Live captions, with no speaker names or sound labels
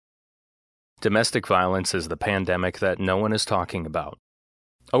Domestic violence is the pandemic that no one is talking about.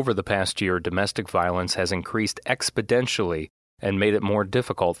 Over the past year, domestic violence has increased exponentially and made it more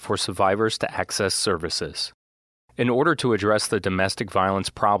difficult for survivors to access services. In order to address the domestic violence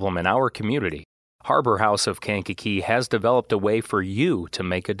problem in our community, Harbor House of Kankakee has developed a way for you to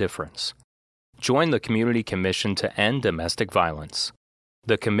make a difference. Join the Community Commission to End Domestic Violence.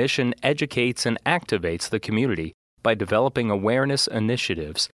 The Commission educates and activates the community by developing awareness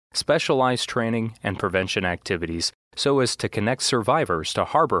initiatives, specialized training, and prevention activities so as to connect survivors to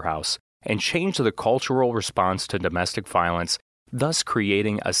Harbor House and change the cultural response to domestic violence, thus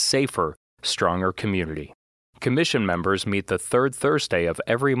creating a safer, stronger community. Commission members meet the third Thursday of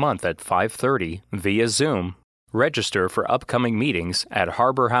every month at 5:30 via Zoom. Register for upcoming meetings at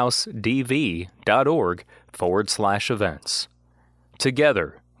harborhousedv.org/events.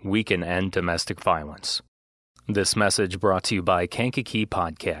 Together, we can end domestic violence. This message brought to you by Kankakee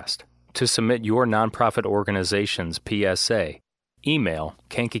Podcast. To submit your nonprofit organization's PSA, email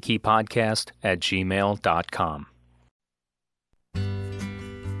kankakeepodcast@gmail.com.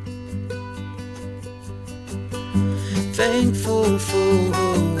 Thankful for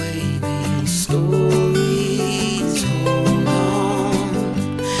wavy stories. Hold on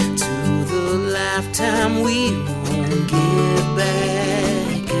to the lifetime we won't get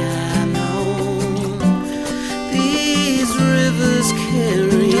back. I know these rivers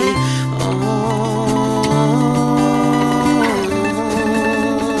carry on.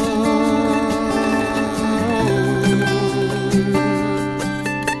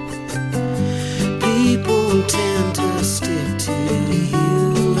 People tend to stick to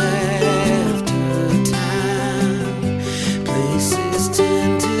you after time. Places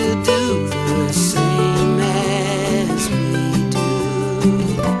tend to do the same as we do.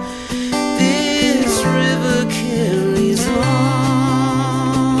 This river carries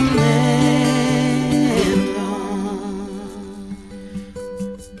on and on.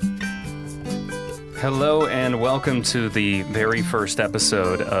 Hello and welcome to the very first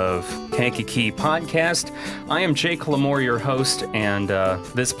episode of Kankakee Podcast. I am Jake Lamore, your host, and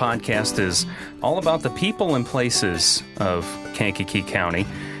this podcast is all about the people and places of Kankakee County.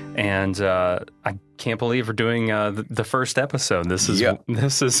 And I can't believe we're doing the first episode. This is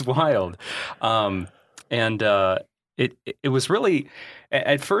wild. It was really,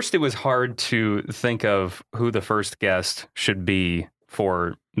 at first it was hard to think of who the first guest should be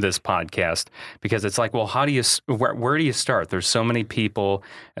for this podcast, because it's like, well, how do you, where do you start? There's so many people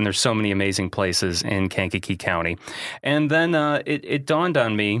and there's so many amazing places in Kankakee County. And then it dawned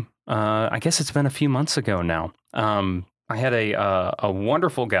on me, I guess it's been a few months ago now. I had a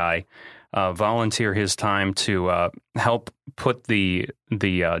wonderful guy volunteer his time to help put the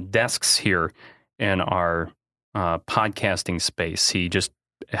desks here in our podcasting space. He just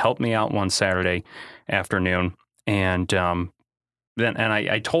helped me out one Saturday afternoon, and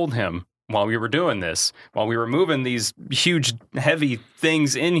I told him while we were doing this, while we were moving these huge, heavy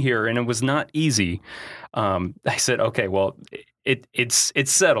things in here, and it was not easy, I said, okay, well, it's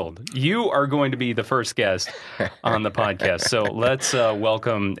settled. You are going to be the first guest on the podcast. So let's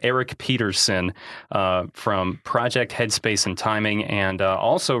welcome Eric Peterson from Project Headspace and Timing, and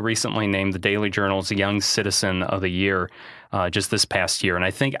also recently named the Daily Journal's Young Citizen of the Year just this past year. And I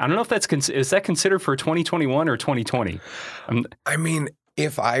don't know if is that considered for 2021 or 2020? I mean,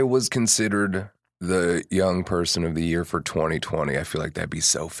 if I was considered the young person of the year for 2020, I feel like that'd be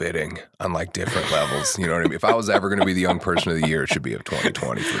so fitting on like different levels. You know what I mean? If I was ever going to be the young person of the year, it should be of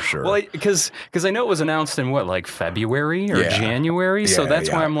 2020 for sure. Well, because I know it was announced in like February or January. So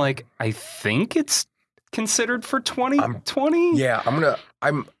that's why I'm like, I think it's considered for 2020.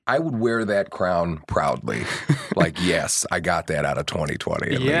 I would wear that crown proudly. Like, yes, I got that out of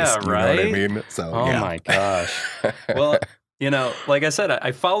 2020 at least. You right? know what I mean? So, my gosh. Well, like I said,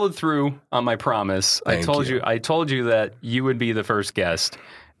 I followed through on my promise. I told you that you would be the first guest,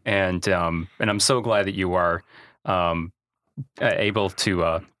 and I'm so glad that you are able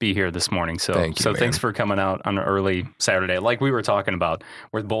to be here this morning. So thanks for coming out on an early Saturday. Like we were talking about,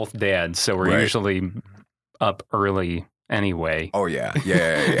 we're both dads, so we're usually up early anyway. Oh, yeah.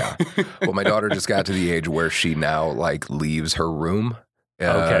 Well, my daughter just got to the age where she now like leaves her room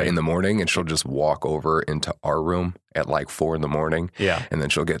in the morning, and she'll just walk over into our room at like 4 a.m. Yeah. And then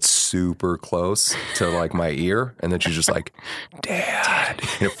she'll get super close to like my ear, and then she's just like, Dad.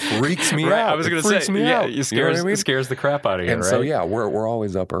 And it freaks me out. I was going to say, it scares the crap out of you, and right? so, we're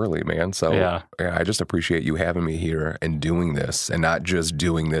always up early, man. So, I just appreciate you having me here and doing this, and not just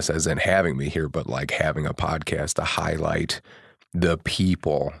doing this as in having me here, but like having a podcast to highlight the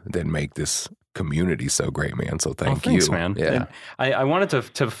people that make this community's so great, man. So thanks, man. Yeah. And I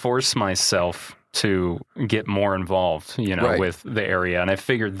wanted to force myself to get more involved, with the area. And I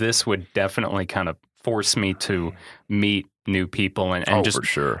figured this would definitely kind of force me to meet new people and just for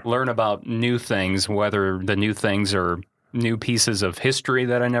sure. learn about new things, whether the new things are new pieces of history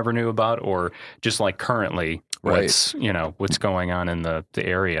that I never knew about, or just like currently what's going on in the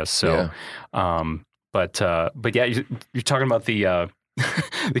area. So, but yeah, you're talking about the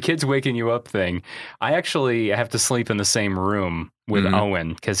the kids waking you up thing. I actually have to sleep in the same room with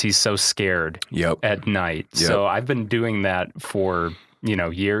Owen because he's so scared at night. Yep. So I've been doing that for,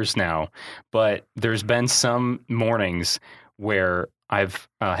 years now. But there's been some mornings where I've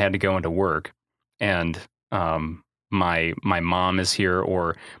had to go into work and my mom is here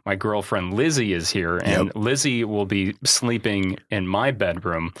or my girlfriend Lizzie is here, and Lizzie will be sleeping in my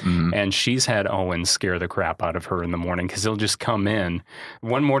bedroom, and she's had Owen scare the crap out of her in the morning because he'll just come in.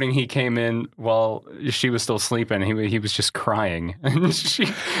 One morning he came in while she was still sleeping. He was just crying, and it's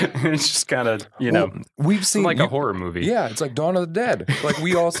just kind of we've seen like a horror movie. Yeah, it's like Dawn of the Dead. Like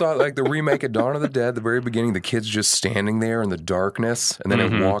we all saw like the remake of Dawn of the Dead. The very beginning, the kid's just standing there in the darkness, and then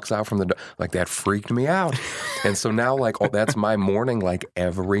it walks out from the like that freaked me out, and so now like that's my morning like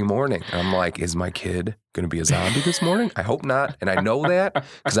every morning. I'm like, is my kid going to be a zombie this morning? I hope not. And I know that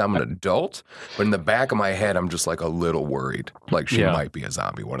because I'm an adult. But in the back of my head, I'm just like a little worried. Like she might be a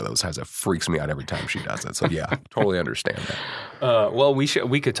zombie. One of those times that freaks me out every time she does it. So yeah, totally understand that. Well, we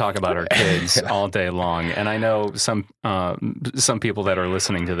could talk about our kids all day long. And I know some people that are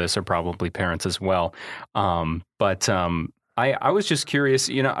listening to this are probably parents as well. But I was just curious,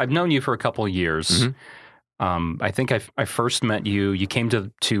 I've known you for a couple of years. I think I first met you. You came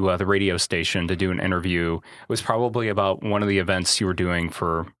to the radio station to do an interview. It was probably about one of the events you were doing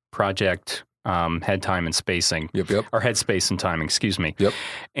for Project Head Time and Spacing. Yep. Or Headspace and Timing, excuse me. Yep.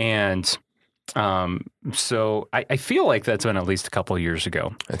 And so I feel like that's been at least a couple of years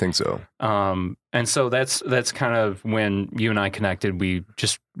ago. I think so. And so that's kind of when you and I connected. We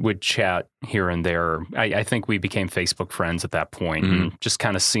just would chat here and there. I think we became Facebook friends at that point, and just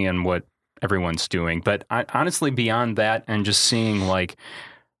kind of seeing what everyone's doing. But honestly, beyond that, and just seeing like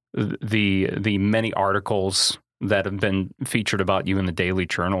the many articles that have been featured about you in the Daily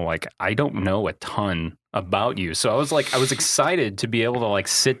Journal, like I don't know a ton about you. So I was excited to be able to like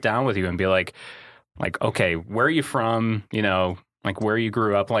sit down with you and be like, okay, where are you from? Like where you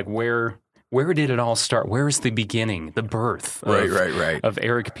grew up, like where did it all start? Where is the beginning, the birth of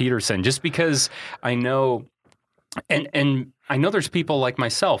Eric Peterson? Just because I know, and I know there's people like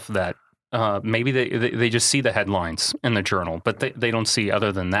myself that maybe they just see the headlines in the Journal, but they don't see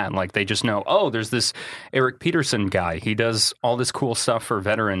other than that. Like they just know, oh, there's this Eric Peterson guy. He does all this cool stuff for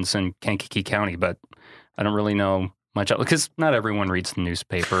veterans in Kankakee County, but I don't really know much because not everyone reads the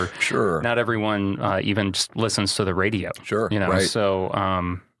newspaper. Sure. Not everyone even just listens to the radio. Sure. Right.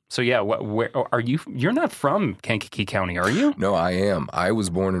 So yeah, where are you? You're not from Kankakee County, are you? No, I am. I was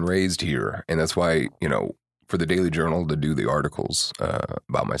born and raised here, and that's why for the Daily Journal to do the articles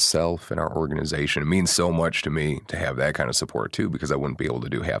about myself and our organization, it means so much to me to have that kind of support too, because I wouldn't be able to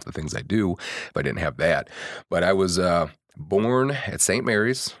do half the things I do if I didn't have that. But I was born at St.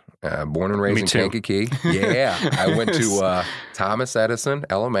 Mary's, born and raised in Kankakee. Yeah. I went to Thomas Edison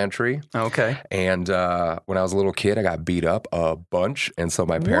Elementary. Okay. And when I was a little kid, I got beat up a bunch. And so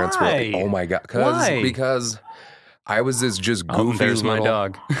my parents were like, oh my God. Why? Because I was this just goofy there's little... my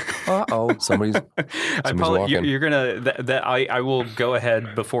dog. Somebody's walking. You're gonna. I will go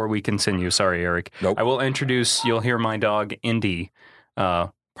ahead before we continue. Sorry, Eric. Nope. I will introduce. You'll hear my dog Indy,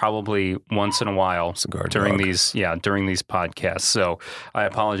 probably once in a while during these podcasts. So I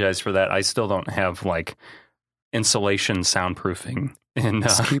apologize for that. I still don't have like insulation soundproofing in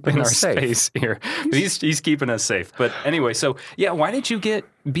our space here. He's keeping us safe. But anyway, so yeah, why did you get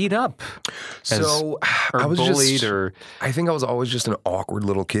beat up? So I was bullied, I think I was always just an awkward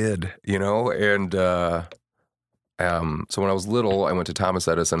little kid, and so when I was little, I went to Thomas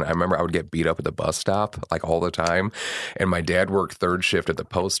Edison. I remember I would get beat up at the bus stop like all the time. And my dad worked third shift at the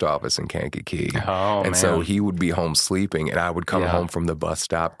post office in Kankakee. So he would be home sleeping, and I would come home from the bus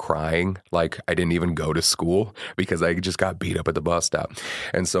stop crying like I didn't even go to school because I just got beat up at the bus stop.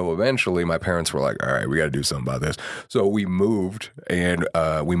 And so eventually my parents were like, all right, we got to do something about this. So we moved, and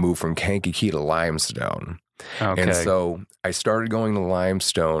we moved from Kankakee to Limestone. Okay. And so I started going to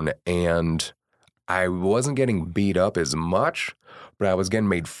Limestone, and I wasn't getting beat up as much, but I was getting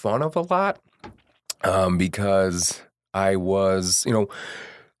made fun of a lot because I was,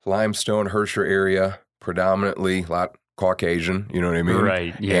 Limestone, Herscher area, predominantly a lot Caucasian, you know what I mean?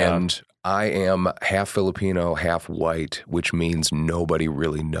 Right, yeah. And I am half Filipino, half white, which means nobody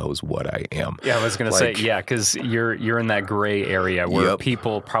really knows what I am. Yeah, I was going to say, because you're in that gray area where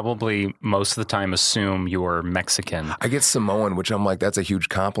people probably most of the time assume you're Mexican. I get Samoan, which I'm like, that's a huge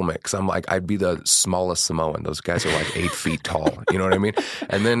compliment because I'm like, I'd be the smallest Samoan. Those guys are like 8 feet tall. You know what I mean?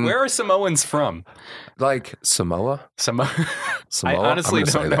 And then where are Samoans from? Like Samoa? Samoa? Samoa? I honestly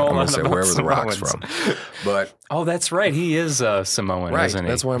don't know I'm a lot say about wherever the rock's Samoans. from. But that's right. He is Samoan, right. isn't he?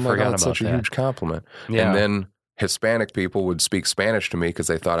 That's why I'm like, that's such a huge compliment. Yeah. And then Hispanic people would speak Spanish to me because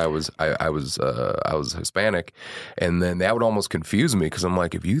they thought I was Hispanic, and then that would almost confuse me because I'm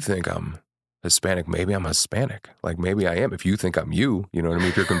like, if you think I'm Hispanic, maybe I'm Hispanic. Like maybe I am. If you think I'm you know what I mean?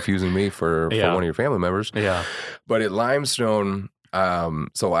 If you're confusing me for one of your family members. Yeah. But at Limestone,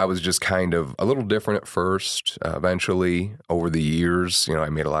 so I was just kind of a little different at first. Eventually, over the years, I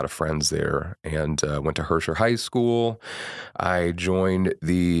made a lot of friends there and went to Herscher High School. I joined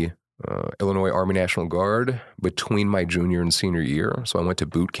the Illinois Army National Guard between my junior and senior year. So I went to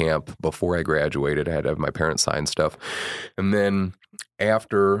boot camp before I graduated. I had to have my parents sign stuff. And then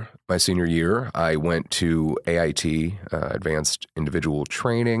after my senior year, I went to AIT, Advanced Individual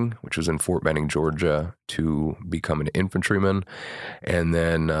Training, which was in Fort Benning, Georgia, to become an infantryman. And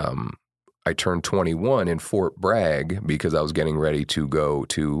then I turned 21 in Fort Bragg because I was getting ready to go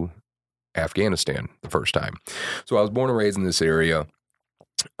to Afghanistan the first time. So I was born and raised in this area.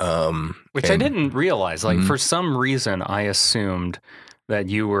 Which I didn't realize. Like, for some reason, I assumed that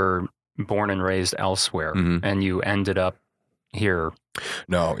you were born and raised elsewhere and you ended up here.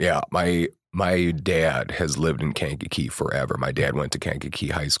 No, yeah. My dad has lived in Kankakee forever. My dad went to Kankakee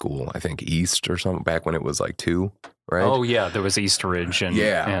High School, I think East or something, back when it was like 2, right? Oh, yeah. There was East Ridge and,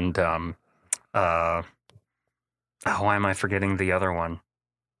 why am I forgetting the other one?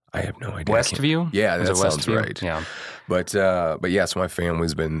 I have no idea. Westview? Yeah, that sounds right. Yeah. But yeah, so my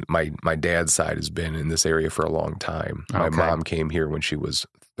family's been, my dad's side has been in this area for a long time. My mom came here when she was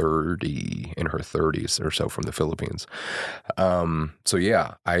in her 30s or so from the Philippines. So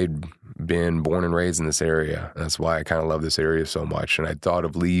yeah, I'd been born and raised in this area. That's why I kind of love this area so much. And I thought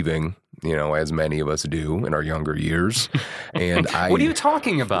of leaving, as many of us do in our younger years. And what are you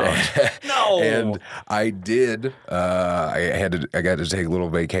talking about? No. And I did. I got to take little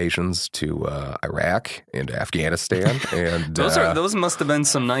vacations to Iraq and Afghanistan, and those must have been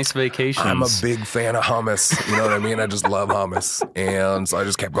some nice vacations. I'm a big fan of hummus. You know what I mean? I just love hummus, and so I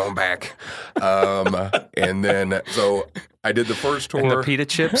just kept going back. And then so I did the first tour. And the pita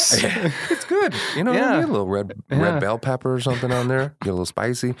chips. It's good. Get a little red bell pepper or something on there. Get a little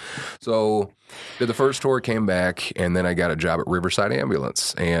spicy. So did the first tour, came back, and then I got a job at Riverside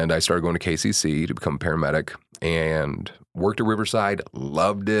Ambulance. And I started going to KCC to become a paramedic and worked at Riverside,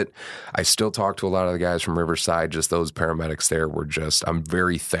 loved it. I still talk to a lot of the guys from Riverside. Just those paramedics there were I'm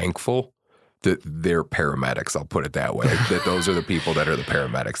very thankful that they're paramedics, I'll put it that way, that those are the people that are the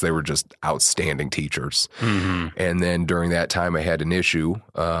paramedics. They were just outstanding teachers. And then during that time, I had an issue,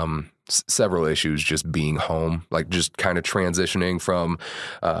 several issues just being home, like just kind of transitioning from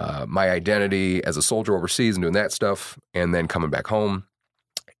my identity as a soldier overseas and doing that stuff, and then coming back home.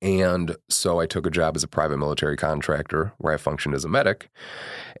 And so I took a job as a private military contractor where I functioned as a medic.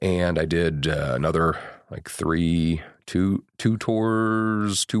 And I did another like two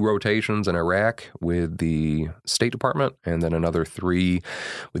tours, 2 rotations in Iraq with the State Department, and then another 3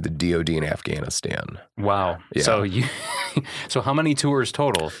 with the DOD in Afghanistan. Wow. Yeah. So how many tours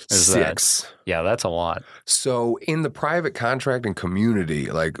total is 6. that? Yeah, that's a lot. So in the private contracting community,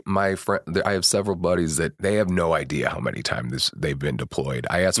 like my friend, I have several buddies that they have no idea how many times they've been deployed.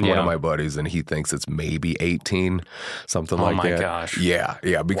 I asked one of my buddies, and he thinks it's maybe 18, something like that. Oh my gosh.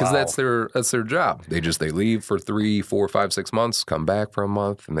 Yeah, because that's their job. They leave for 3, 4, 5, 6 months, come back for a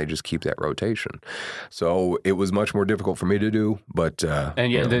month, and they just keep that rotation. So it was much more difficult for me to do, but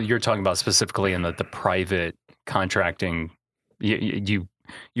and you're talking about specifically in the private contracting.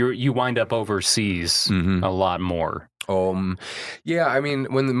 You wind up overseas a lot more. Yeah, I mean,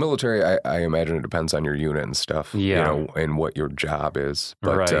 when the military, I imagine it depends on your unit and stuff, and what your job is.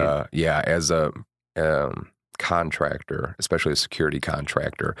 But as a contractor, especially a security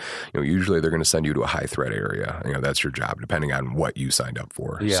contractor, usually they're going to send you to a high threat area. That's your job, depending on what you signed up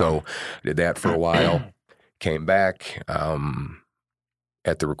for. Yeah. So I did that for a while, came back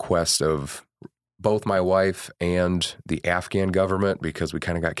at the request of both my wife and the Afghan government, because we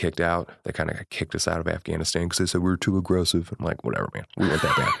kind of got kicked out. They kind of kicked us out of Afghanistan because they said we were too aggressive. I'm like, whatever, man. We weren't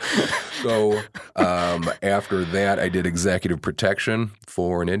that bad. So after that, I did executive protection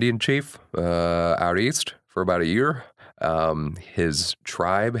for an Indian chief out east for about a year. His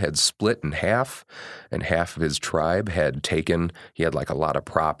tribe had split in half, and half of his tribe he had like a lot of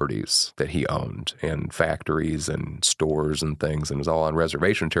properties that he owned and factories and stores and things, and it was all on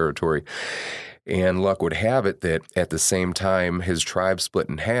reservation territory. And luck would have it that at the same time his tribe split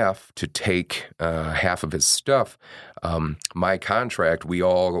in half to take half of his stuff, my contract, we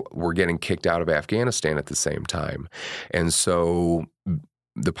all were getting kicked out of Afghanistan at the same time. And so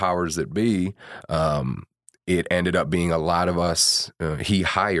the powers that be, it ended up being a lot of us. He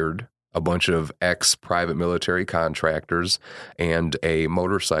hired a bunch of ex-private military contractors and a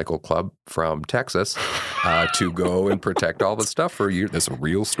motorcycle club from Texas to go and protect all the stuff for a year. That's a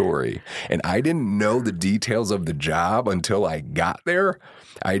real story. And I didn't know the details of the job until I got there.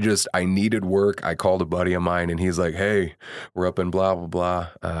 I needed work. I called a buddy of mine, and he's like, hey, we're up in blah, blah,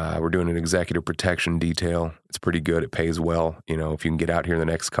 blah. We're doing an executive protection detail. It's pretty good. It pays well. You know, if you can get out here in the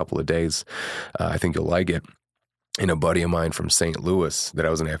next couple of days, I think you'll like it. And a buddy of mine from St. Louis that I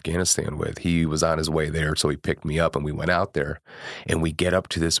was in Afghanistan with, he was on his way there, so he picked me up, and we went out there, and we get up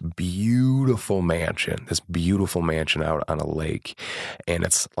to this beautiful mansion out on a lake, and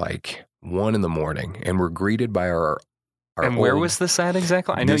it's like 1 a.m, and we're greeted by our and where was this at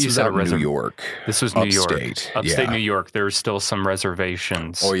exactly? I know you said New York. This was New Upstate. York. Upstate New York. There's still some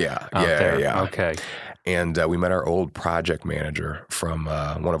reservations. Oh, yeah. Yeah. Okay. And we met our old project manager from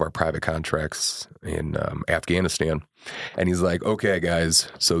one of our private contracts in Afghanistan. And he's like, okay, guys,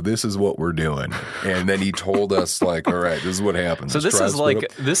 so this is what we're doing. And then he told us, like, all right, this is what happens. So this is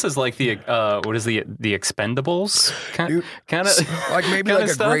like the what is the Expendables kind of like maybe like a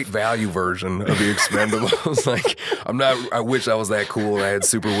stuff? Great Value version of the Expendables. Like I wish I was that cool and I had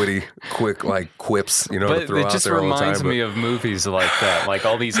super witty, quick like quips, to throw out there all the time. It just reminds me of movies like that. Like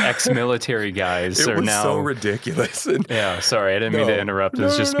all these ex-military guys are now so ridiculous. And yeah, sorry, I didn't mean to interrupt.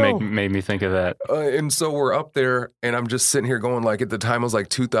 It just made me think of that. And so we're up there, and I'm just sitting here going, like, at the time it was like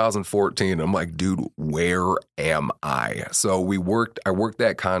 2014. I'm like, dude, where am I? So I worked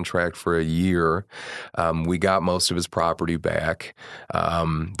that contract for a year. We got most of his property back.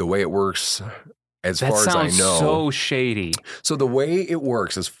 The way it works, as far as I know, so shady. So the way it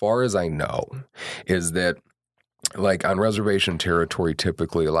works, as far as I know, is that, like, on reservation territory,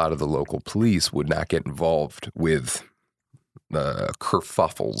 typically a lot of the local police would not get involved with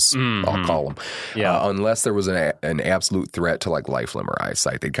kerfuffles, I'll call them, unless there was an absolute threat to like life, limb, or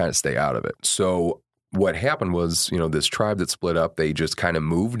eyesight. They'd kind of stay out of it. So what happened was, this tribe that split up, they just kind of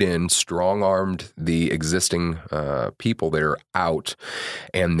moved in, strong-armed the existing people there out,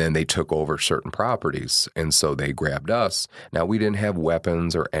 and then they took over certain properties. And so they grabbed us. Now, we didn't have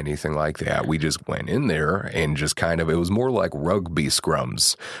weapons or anything like that. We just went in there and just it was more like rugby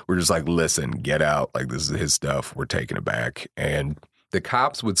scrums. We're just like, listen, get out. Like, this is his stuff. We're taking it back. And the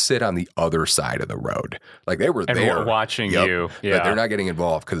cops would sit on the other side of the road. Like, they were there. Watching you. Yeah. But they're not getting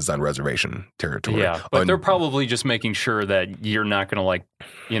involved because it's on reservation territory. Yeah. But they're probably just making sure that you're not going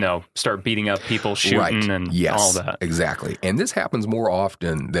to, start beating up people, shooting, and all that. Exactly. And this happens more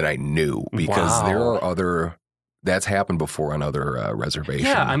often than I knew because there are that's happened before on other reservations.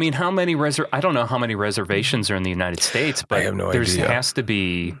 Yeah. I mean, I don't know how many reservations are in the United States, but I have no idea. There has to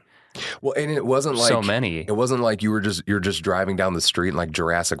be. Well, and it wasn't like so many. It wasn't like you're just driving down the street in like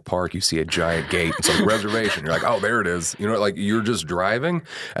Jurassic Park. You see a giant gate. It's like reservation. You're like, oh, there it is. Like you're just driving,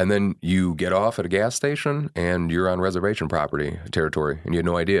 and then you get off at a gas station, and you're on reservation territory, and you had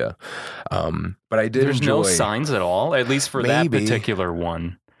no idea. But I did. There's no signs at all, at least for that particular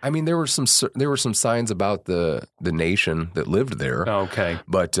one. I mean, there were some signs about the nation that lived there. Okay,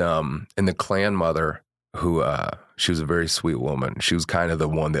 but and the clan mother, who she was a very sweet woman. She was kind of the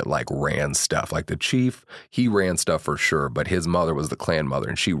one that like ran stuff. Like the chief, he ran stuff for sure, but his mother was the clan mother,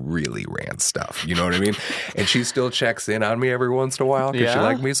 and she really ran stuff. You know what I mean? And she still checks in on me every once in a while because she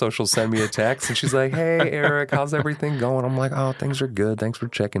liked me, so she'll send me a text, and she's like, hey, Eric, how's everything going? I'm like, oh, things are good. Thanks for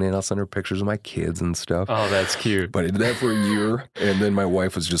checking in. I'll send her pictures of my kids and stuff. Oh, that's cute. But I did that for a year, and then my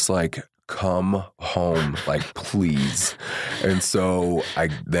wife was just like, come home, like, please. And so I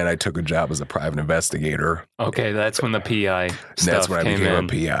took a job as a private investigator. Okay, that's when the PI stuff That's when I became a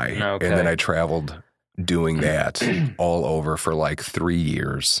PI. Okay. And then I traveled doing that all over for like 3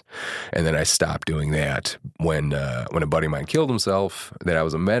 years. And then I stopped doing that when a buddy of mine killed himself that I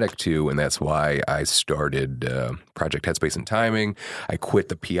was a medic to, and that's why I started Project Headspace and Timing. I quit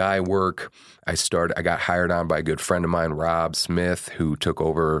the PI work. I got hired on by a good friend of mine, Rob Smith, who took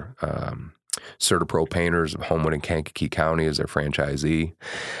over CertaPro Painters of Homewood and Kankakee County as their franchisee.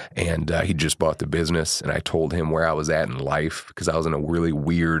 And he just bought the business, and I told him where I was at in life because I was in a really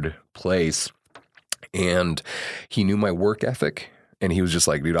weird place. And he knew my work ethic, And he was just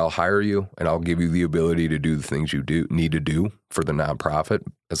like, dude, I'll hire you and I'll give you the ability to do the things you need to do for the nonprofit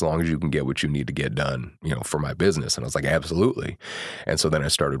as long as you can get what you need to get done, for my business. And I was like, absolutely. And so then I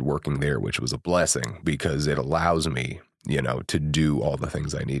started working there, which was a blessing because it allows me, to do all the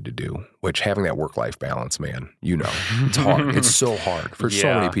things I need to do, which having that work-life balance, man, it's hard. It's so hard for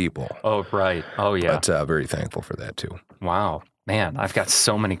so many people. Oh, right. Oh, yeah. But very thankful for that too. Wow. Man, I've got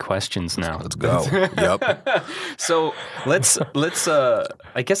so many questions now. Let's go. Yep. So let's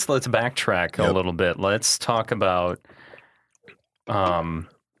backtrack a little bit. Let's talk about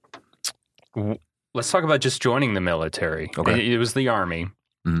just joining the military. Okay. It was the Army.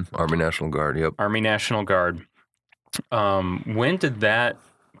 Mm-hmm. Army National Guard. Yep. Army National Guard. When did that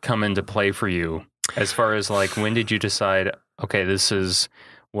come into play for you? As far as like, when did you decide, okay, this is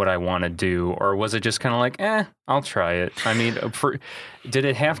what I want to do? Or was it just kind of like, I'll try it? I mean, did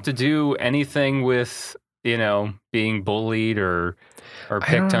it have to do anything with, being bullied or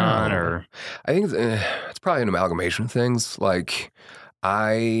picked on? Or I think it's probably an amalgamation of things. Like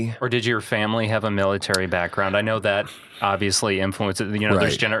or did your family have a military background? I know that obviously influences,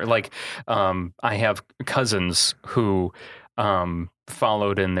 there's I have cousins who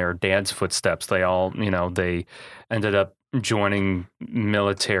followed in their dad's footsteps. They all, they ended up joining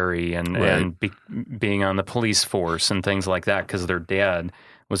military and being on the police force and things like that because their dad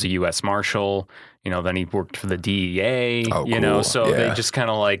was a U.S. Marshal. Then he worked for the DEA. Oh, cool. So they just kind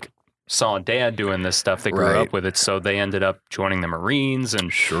of like saw dad doing this stuff. They grew up with it, so they ended up joining the Marines and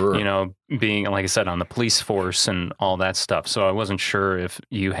being, like I said, on the police force and all that stuff. So I wasn't sure if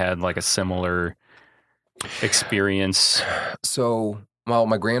you had like a similar experience. So, well,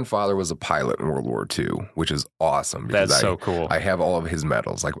 my grandfather was a pilot in World War II, which is awesome. That's so cool. I have all of his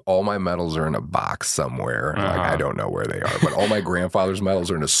medals. Like all my medals are in a box somewhere. Like I don't know where they are, but all my grandfather's medals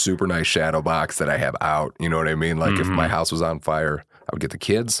are in a super nice shadow box that I have out. You know what I mean? Like if my house was on fire, I would get the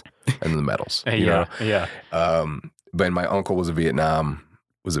kids and the medals. Yeah. But my uncle was a Vietnam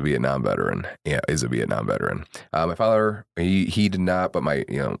veteran. Yeah, is a Vietnam veteran. My father, he did not, but my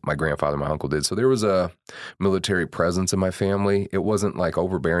grandfather, my uncle did. So there was a military presence in my family. It wasn't like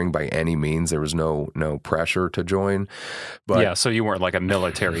overbearing by any means. There was no pressure to join. But so you weren't like a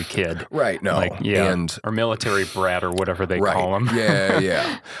military kid. Right, no. Or military brat or whatever they call them.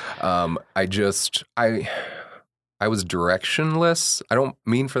 Yeah. I was directionless. I don't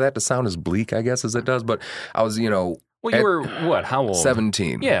mean for that to sound as bleak, I guess, as it does, but I was, Well, you were what? How old?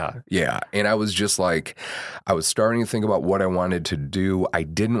 17. Yeah. Yeah. And I was just like, I was starting to think about what I wanted to do. I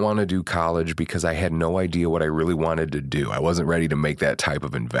didn't want to do college because I had no idea what I really wanted to do. I wasn't ready to make that type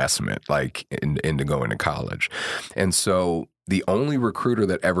of investment, like into going to college. And so the only recruiter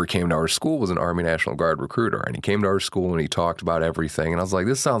that ever came to our school was an Army National Guard recruiter. And he came to our school and he talked about everything. And I was like,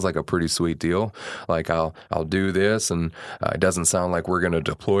 this sounds like a pretty sweet deal. Like, I'll do this. And it doesn't sound like we're going to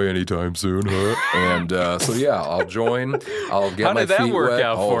deploy anytime soon, huh? And I'll join. I'll get my feet wet. How did that work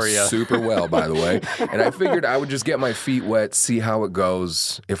out for you? Super well, by the way. And I figured I would just get my feet wet, see how it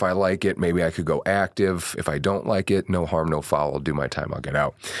goes. If I like it, maybe I could go active. If I don't like it, no harm, no foul. I'll do my time. I'll get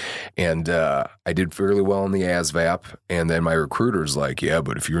out. And I did fairly well in the ASVAP. And then my recruiter's like, yeah,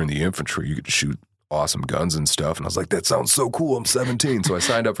 but if you're in the infantry, you get to shoot awesome guns and stuff. And I was like, that sounds so cool. I'm 17. So I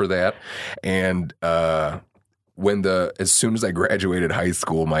signed up for that. And as soon as I graduated high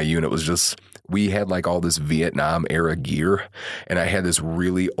school, my unit was just, we had like all this Vietnam era gear. And I had this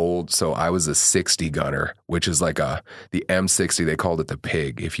really old, so I was a 60 gunner, which is like the M60. They called it the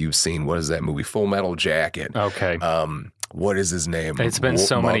Pig. If you've seen, what is that movie? Full Metal Jacket. Okay. What is his name? It's been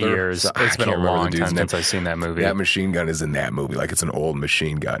so many years. It's been a long time since I've seen that movie. That machine gun is in that movie. Like it's an old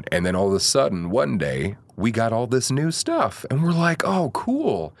machine gun. And then all of a sudden, one day, we got all this new stuff. And we're like, oh,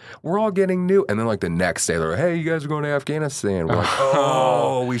 cool. We're all getting new. And then like the next day, they're like, hey, you guys are going to Afghanistan. We're like,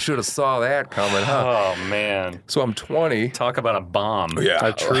 oh, we should have saw that coming, huh? Oh, man. So I'm 20. Talk about a bomb. Yeah.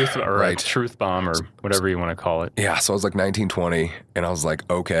 A truth bomb or whatever you want to call it. Yeah. So I was like 19, 20. And I was like,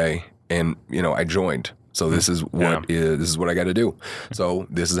 okay. And, I joined. So this is what I got to do. So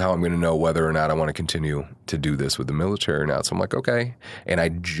this is how I'm going to know whether or not I want to continue to do this with the military or not. So I'm like, okay. And I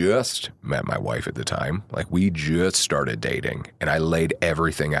just met my wife at the time. Like we just started dating and I laid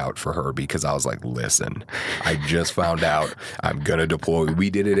everything out for her because I was like, listen, I just found out I'm going to deploy. We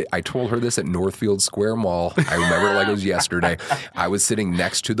did it. I told her this at Northfield Square Mall. I remember it like it was yesterday. I was sitting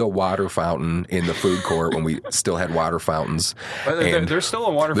next to the water fountain in the food court when we still had water fountains. There's still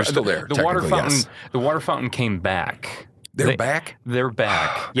a water fountain. They're still there. The water fountain came back. They're back? They're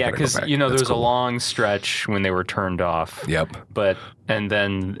back. Yeah, gotta go because, back. there That's was a cool. long stretch when they were turned off. Yep. And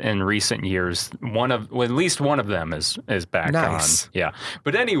then in recent years, at least one of them is back Nice. on. Yeah.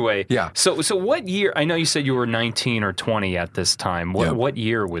 But anyway, Yeah. So what year? I know you said you were 19 or 20 at this time. Yep. What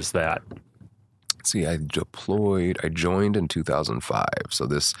year was that? See, I joined in 2005. So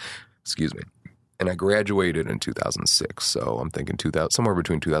excuse me. And I graduated in 2006. So I'm thinking somewhere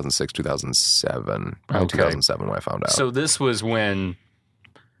between 2006, 2007. Probably Okay. 2007 when I found out. So this was when,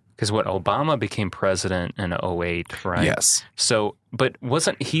 because Obama became president in 2008, right? Yes. So, but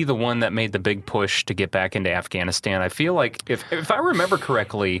wasn't he the one that made the big push to get back into Afghanistan? I feel like, if I remember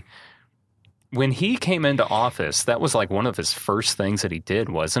correctly, when he came into office, that was like one of his first things that he did,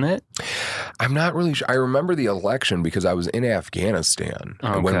 wasn't it? I'm not really sure. I remember the election because I was in Afghanistan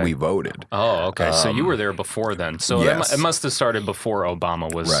when Okay. we voted. Oh, okay. So you were there before then. So yes. it must have started before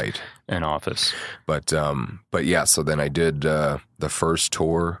Obama was Right. in office. But yeah, so then I did the first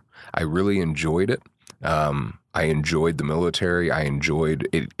tour. I really enjoyed it. I enjoyed the military. I enjoyed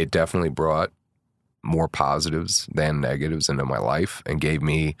it. It definitely brought more positives than negatives into my life and gave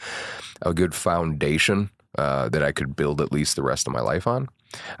me a good foundation that I could build at least the rest of my life on.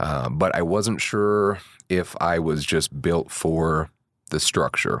 But I wasn't sure if I was just built for the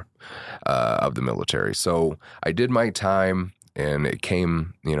structure of the military. So I did my time. And it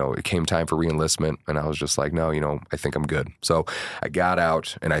came time for reenlistment, and I was just like, no, I think I'm good. So I got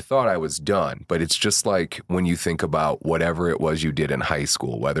out, and I thought I was done. But it's just like when you think about whatever it was you did in high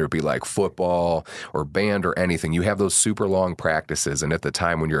school, whether it be like football or band or anything, you have those super long practices. And at the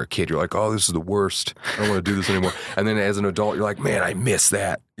time when you're a kid, you're like, oh, this is the worst. I don't want to do this anymore. And then as an adult, you're like, man, I miss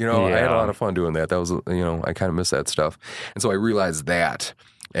that. I had a lot of fun doing that. That was, I kind of miss that stuff. And so I realized that,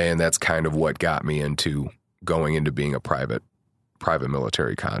 and that's kind of what got me into going into being a private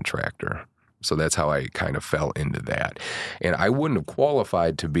military contractor. So that's how I kind of fell into that. And I wouldn't have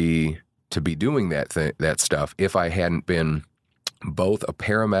qualified to be doing that stuff if I hadn't been both a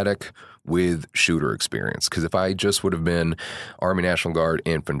paramedic with shooter experience. Because if I just would have been Army National Guard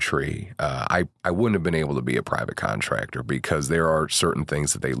infantry, I wouldn't have been able to be a private contractor, because there are certain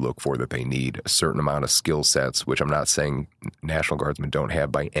things that they look for, that they need a certain amount of skill sets, which I'm not saying National Guardsmen don't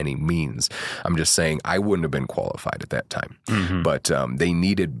have by any means. I'm just saying I wouldn't have been qualified at that time. Mm-hmm. But they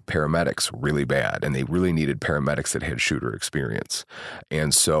needed paramedics really bad, and they really needed paramedics that had shooter experience.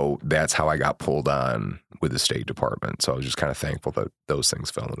 And so that's how I got pulled on with the State Department. So I was just kind of thankful that those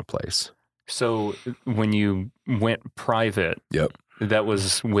things fell into place. So when you went private, Yep. that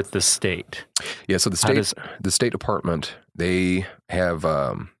was with the state. Yeah, so the State Department, they have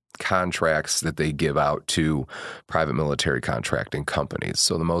contracts that they give out to private military contracting companies.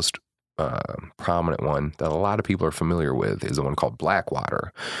 So the most prominent one that a lot of people are familiar with is the one called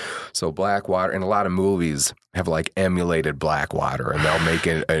Blackwater. So Blackwater, and a lot of movies have like emulated Blackwater, and they'll make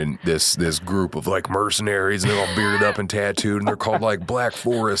this group of like mercenaries, and they're all bearded up and tattooed, and they're called like Black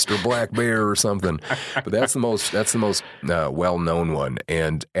Forest or Black Bear or something. But that's the most well-known one.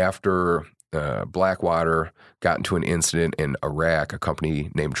 And after Blackwater got into an incident in Iraq, a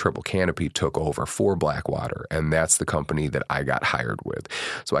company named Triple Canopy took over for Blackwater, and that's the company that I got hired with.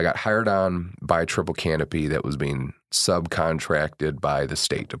 So I got hired on by Triple Canopy that was being subcontracted by the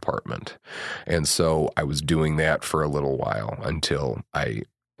State Department. And so I was doing that for a little while until I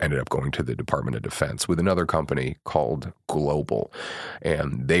ended up going to the Department of Defense with another company called Global.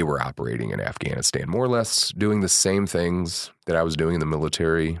 And they were operating in Afghanistan, more or less doing the same things that I was doing in the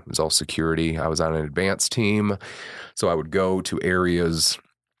military. It was all security. I was on an advanced team. So I would go to areas.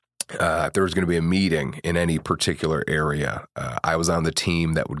 If there was going to be a meeting in any particular area, I was on the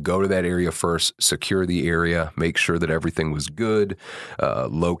team that would go to that area first, secure the area, make sure that everything was good,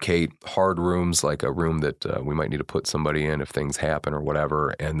 locate hard rooms, like a room that we might need to put somebody in if things happen or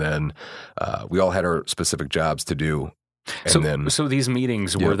whatever. And then we all had our specific jobs to do. And so these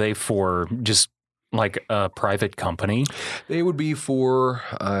meetings, were they for just like a private company? They would be for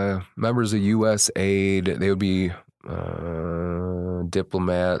members of U.S. aid. They would be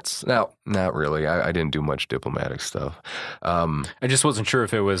diplomats. No, not really. I didn't do much diplomatic stuff. I just wasn't sure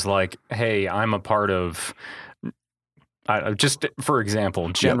if it was like, hey, I'm a part of, just for example,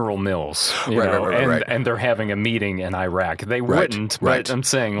 General Mills, right. and they're having a meeting in Iraq. They wouldn't, but I'm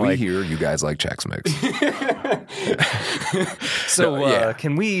saying we like, hear you guys like Chex Mix. So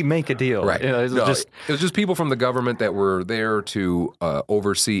can we make a deal? Right. It was just people from the government that were there to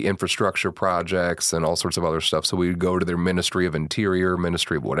oversee infrastructure projects and all sorts of other stuff. So we would go to their Ministry of Interior,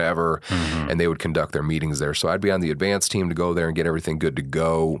 Ministry of whatever, and they would conduct their meetings there. So I'd be on the advanced team to go there and get everything good to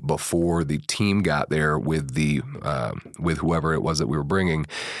go before the team got there with the with whoever it was that we were bringing.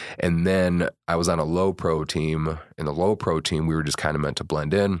 And then I was on a low pro team. In the low pro team, we were just kind of meant to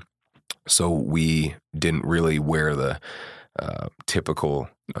blend in. So we didn't really wear the typical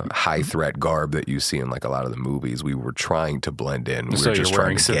high threat garb that you see in like a lot of the movies. We were trying to blend in. We were just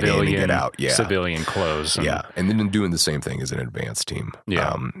trying to get in and get out. Yeah. Civilian clothes. Yeah. And then doing the same thing as an advanced team.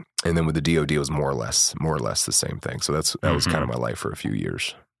 Yeah. And then with the DOD, it was more or less the same thing. So that was kind of my life for a few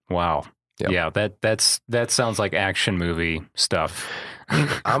years. Wow. Yep. Yeah, that sounds like action movie stuff.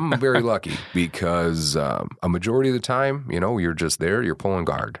 I'm very lucky because a majority of the time, you're just there, you're pulling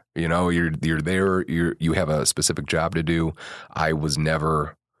guard. You're there, you have a specific job to do.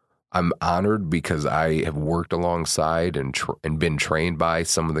 I'm honored because I have worked alongside and been trained by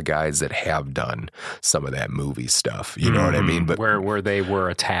some of the guys that have done some of that movie stuff. You know what I mean? But where they were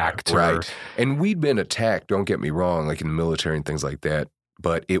attacked, right? And we'd been attacked. Don't get me wrong, like in the military and things like that.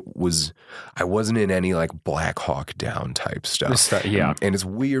 But I wasn't in any like Black Hawk Down type stuff. Yeah. And it's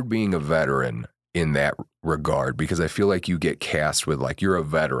weird being a veteran in that regard because I feel like you get cast with like you're a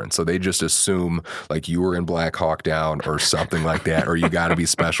veteran. So they just assume like you were in Black Hawk Down or something like that, or you got to be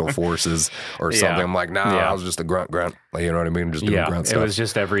special forces or something. I'm like, I was just a grunt. Like, you know what I mean? Just doing grunt stuff. It was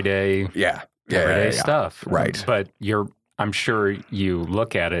just everyday. Everyday stuff. Right. But I'm sure you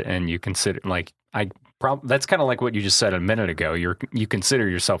look at it and you consider like, that's kind of like what you just said a minute ago. You consider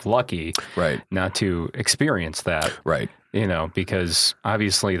yourself lucky, right, not to experience that, right? Because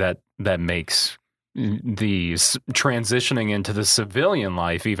obviously that makes the transitioning into the civilian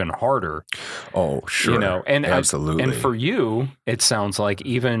life even harder. Oh, sure, and absolutely. And for you, it sounds like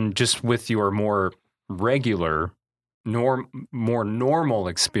even just with your more regular. More normal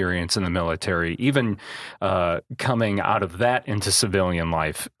experience in the military, even coming out of that into civilian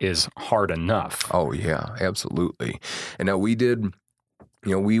life is hard enough. Oh, yeah, absolutely. And now we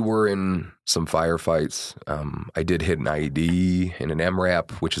were in some firefights. I did hit an IED and an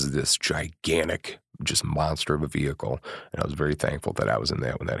MRAP, which is this gigantic, just monster of a vehicle. And I was very thankful that I was in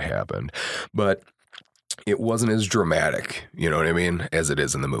that when that happened. But it wasn't as dramatic, you know what I mean, as it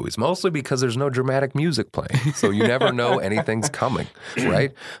is in the movies. Mostly because there's no dramatic music playing, so you never know anything's coming,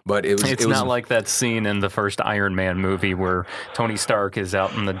 right? But it was not like that scene in the first Iron Man movie where Tony Stark is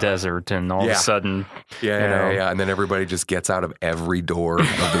out in the desert and all of a sudden, and then everybody just gets out of every door of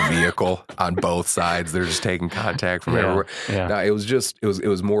the vehicle on both sides. They're just taking contact from everywhere. Yeah. No,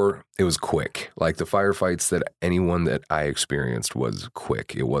 it was quick. Like the firefights that anyone that I experienced was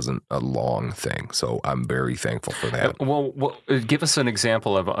quick. It wasn't a long thing, so I'm very thankful for that. Well, give us an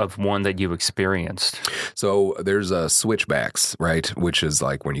example of one that you experienced. So there's switchbacks, right? Which is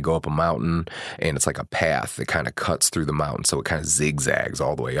like when you go up a mountain and it's like a path that kind of cuts through the mountain. So it kind of zigzags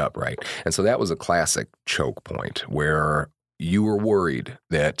all the way up, right? And so that was a classic choke point where you were worried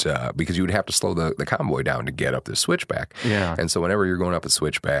that because you would have to slow the convoy down to get up this switchback. Yeah. And so whenever you're going up a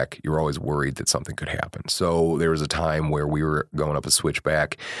switchback, you're always worried that something could happen. So there was a time where we were going up a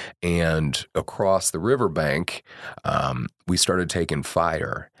switchback and across the riverbank, we started taking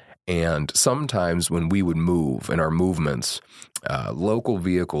fire. And sometimes when we would move in our movements, local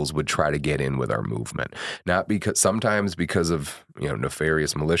vehicles would try to get in with our movement. Sometimes because of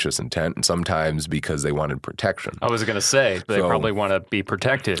nefarious, malicious intent, and sometimes because they wanted protection. I was going to say they probably want to be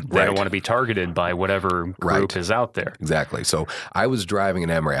protected. They don't want to be targeted by whatever group is out there. Exactly. So I was driving an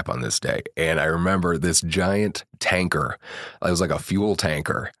MRAP on this day, and I remember this giant tanker. It was like a fuel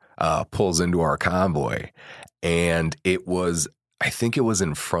tanker pulls into our convoy, and I think it was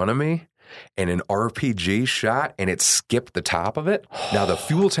in front of me, and an RPG shot, and it skipped the top of it. Now, the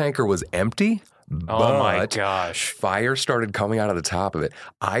fuel tanker was empty, oh my gosh, fire started coming out of the top of it.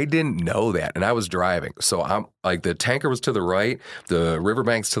 I didn't know that, and I was driving. So I'm like, the tanker was to the right, the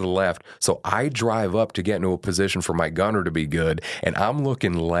riverbank's to the left. So I drive up to get into a position for my gunner to be good, and I'm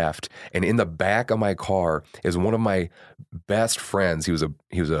looking left, and in the back of my car is one of my best friends. He was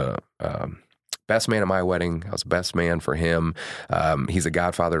a best man at my wedding. I was best man for him. He's a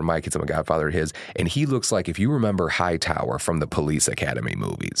godfather to my kids. I'm a godfather to his. And he looks like, if you remember Hightower from the Police Academy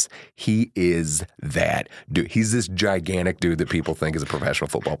movies, he is that dude. He's this gigantic dude that people think is a professional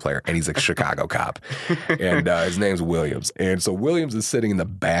football player, and he's a Chicago cop. And his name's Williams. And so Williams is sitting in the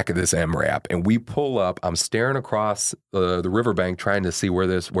back of this MRAP, and we pull up. I'm staring across the riverbank trying to see where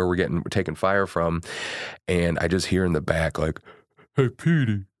we're taking fire from. And I just hear in the back like, "Hey,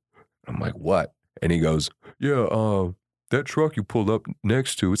 Petey." I'm like, "What?" And he goes, "Yeah, that truck you pulled up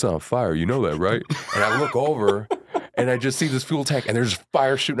next to, it's on fire. You know that, right?" And I look over, and I just see this fuel tank, and there's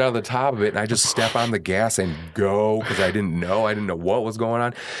fire shooting out of the top of it, and I just step on the gas and go because I didn't know what was going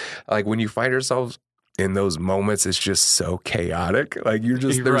on. Like, when you find yourselves in those moments, it's just so chaotic. Like, you're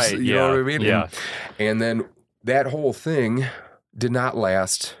just, you know what I mean? Yeah. And then that whole thing did not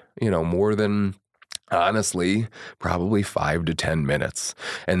last, more than, honestly, probably 5 to 10 minutes.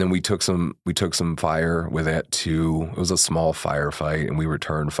 And then we took some fire with it it was a small firefight, and we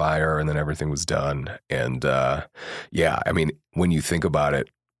returned fire, and then everything was done. And when you think about it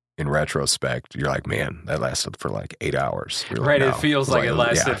in retrospect, you're like, man, that lasted for like 8 hours. You're right. Like, it feels like it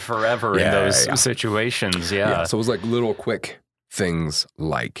lasted forever in those situations. Yeah. So it was like little quick things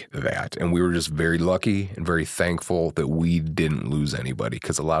like that. And we were just very lucky and very thankful that we didn't lose anybody,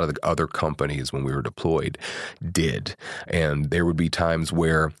 because a lot of the other companies when we were deployed did. And there would be times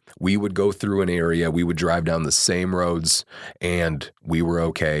where we would go through an area, we would drive down the same roads, and we were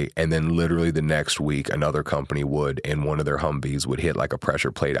okay. And then literally the next week, another company would, and one of their Humvees would hit like a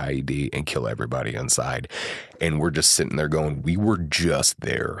pressure plate IED and kill everybody inside. And we're just sitting there going, we were just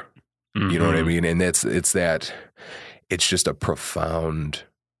there. Mm-hmm. You know what I mean? And it's just a profound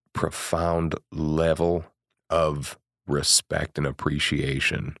level of respect and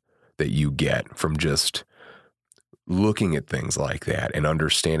appreciation that you get from just looking at things like that and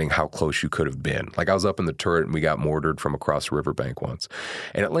understanding how close you could have been. Like, I was up in the turret and we got mortared from across the riverbank once,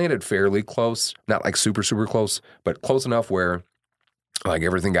 and it landed fairly close, not like super, super close, but close enough where like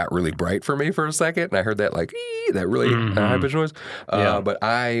everything got really bright for me for a second, and I heard that like that really high-pitched noise. But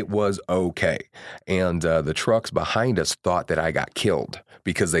I was okay, and the trucks behind us thought that I got killed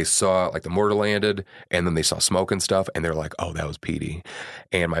because they saw like the mortar landed, and then they saw smoke and stuff, and they're like, "Oh, that was Petey."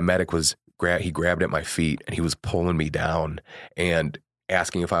 And my medic he grabbed at my feet and he was pulling me down and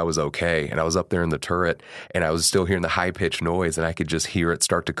asking if I was okay. And I was up there in the turret, and I was still hearing the high-pitched noise, and I could just hear it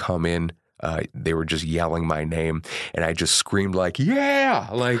start to come in. They were just yelling my name, and I just screamed like, yeah,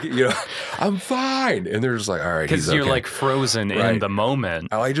 like, I'm fine. And they're just like, all right, he's okay. Because you're like frozen in the moment.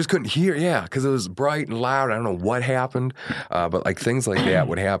 Oh, I just couldn't hear. Yeah, because it was bright and loud. I don't know what happened, but like things like that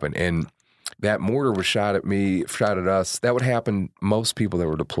would happen. And that mortar was shot at us. That would happen. Most people that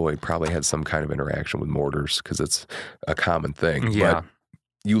were deployed probably had some kind of interaction with mortars because it's a common thing. Yeah. But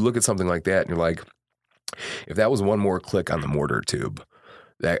you look at something like that and you're like, if that was one more click on the mortar tube,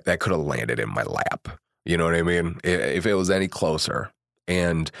 that could have landed in my lap. You know what I mean? If it was any closer.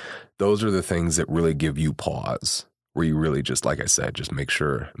 And those are the things that really give you pause, where you really just, like I said, just makes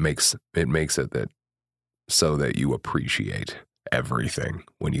it that so that you appreciate everything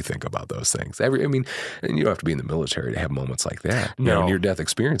when you think about those things. And you don't have to be in the military to have moments like that. No. Near-death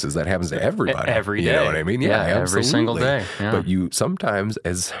experiences, that happens to everybody. Every day. You know what I mean? Yeah, every single day. Yeah. But you sometimes,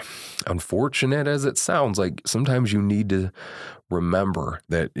 as unfortunate as it sounds, like sometimes you need to remember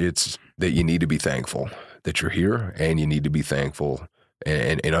that you need to be thankful that you're here, and you need to be thankful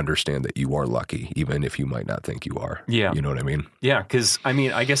and understand that you are lucky, even if you might not think you are. Yeah. You know what I mean? Yeah, because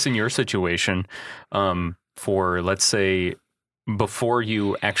I guess in your situation, for let's say before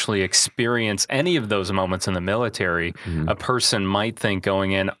you actually experience any of those moments in the military, a person might think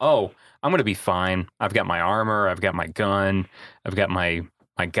going in, oh, I'm going to be fine. I've got my armor, I've got my gun, I've got my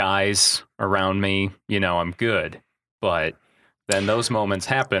guys around me, I'm good. But then those moments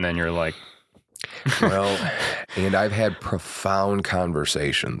happen and you're like, well, and I've had profound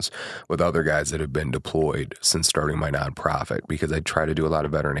conversations with other guys that have been deployed since starting my nonprofit, because I try to do a lot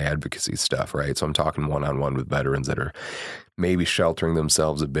of veteran advocacy stuff, right? So I'm talking one-on-one with veterans that are maybe sheltering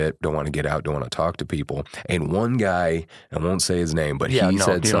themselves a bit, don't want to get out, don't want to talk to people. And one guy, I won't say his name, but he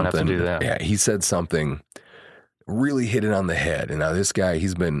said something. Don't have to do that. Yeah, he said something, really hit it on the head. And now this guy,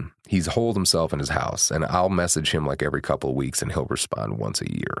 he's holed himself in his house, and I'll message him like every couple of weeks and he'll respond once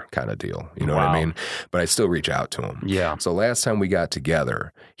a year kind of deal. You know what I mean? But I still reach out to him. Yeah. So last time we got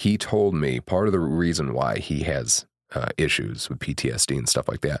together, he told me part of the reason why he has issues with PTSD and stuff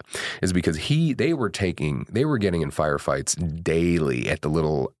like that is because they were getting in firefights daily at the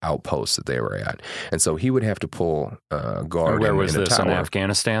little outposts that they were at. And so he would have to pull guard. Where was this, in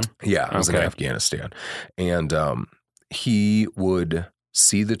Afghanistan? Yeah, it was in Afghanistan. And he would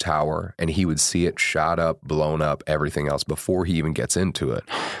see the tower, and he would see it shot up, blown up, everything else before he even gets into it.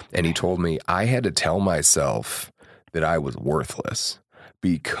 And he told me I had to tell myself that I was worthless,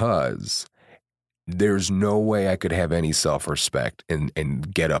 because there's no way I could have any self-respect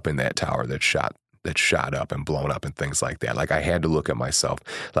and get up in that tower that shot up and blown up and things like that. Like, I had to look at myself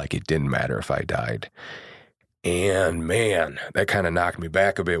like it didn't matter if I died. And man, that kind of knocked me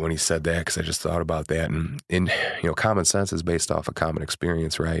back a bit when he said that, because I just thought about that. And common sense is based off a common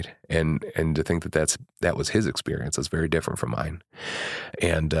experience, right? And to think that was his experience, that's very different from mine.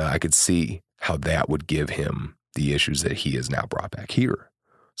 And I could see how that would give him the issues that he has now brought back here.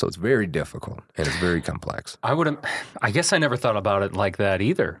 So it's very difficult and it's very complex. I guess I never thought about it like that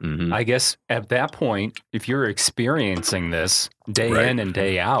either. Mm-hmm. I guess at that point, if you're experiencing this day in and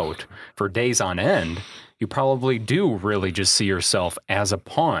day out for days on end, you probably do really just see yourself as a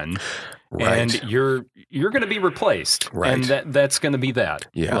pawn, and you're going to be replaced, and that's going to be that.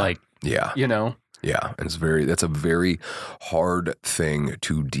 Yeah, Yeah, and that's a very hard thing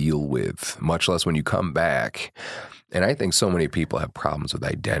to deal with, much less when you come back. And I think so many people have problems with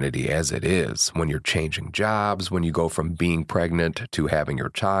identity as it is. When you're changing jobs, when you go from being pregnant to having your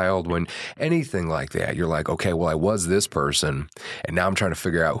child, when anything like that, you're like, okay, well, I was this person, and now I'm trying to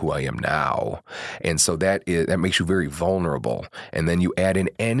figure out who I am now. And so that makes you very vulnerable. And then you add in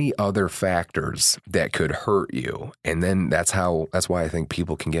any other factors that could hurt you. And then that's why I think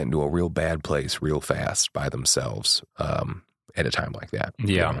people can get into a real bad place real fast by themselves. At a time like that.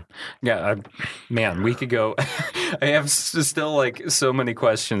 Yeah. Man, we could go. I have still like so many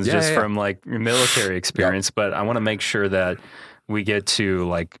questions from like your military experience, but I want to make sure that we get to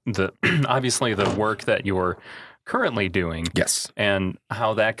like obviously the work that you're currently doing. Yes. And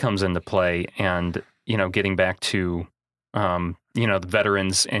how that comes into play, and, getting back to, the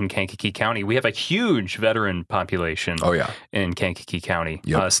veterans in Kankakee County. We have a huge veteran population in Kankakee County,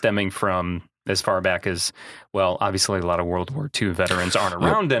 stemming from as far back as, well, obviously a lot of World War II veterans aren't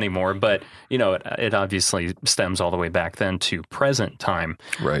around anymore, but, it obviously stems all the way back then to present time.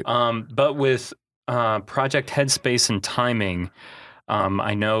 Right. But with Project Headspace and timing,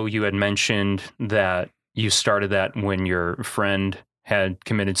 I know you had mentioned that you started that when your friend had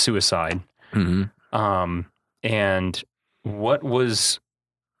committed suicide. Mm-hmm. And what was,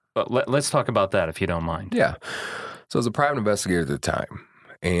 let's talk about that if you don't mind. Yeah. So I was a private investigator at the time.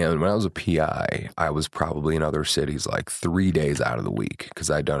 And when I was a PI, I was probably in other cities like 3 days out of the week because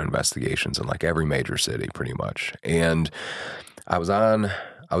I'd done investigations in like every major city pretty much. And I was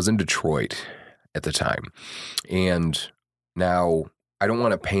in Detroit at the time. And now I don't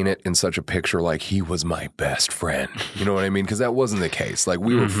want to paint it in such a picture like he was my best friend. You know what I mean? Because that wasn't the case. Like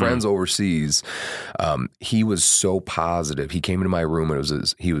we were friends overseas. He was so positive. He came into my room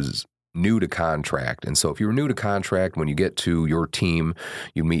and he was new to contract. And so if you were new to contract, when you get to your team,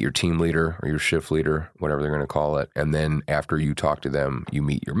 you meet your team leader or your shift leader, whatever they're going to call it. And then after you talk to them, you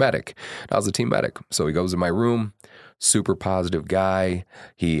meet your medic. I was a team medic. So he goes in my room, super positive guy.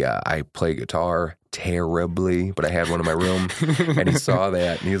 I play guitar terribly, but I had one in my room and he saw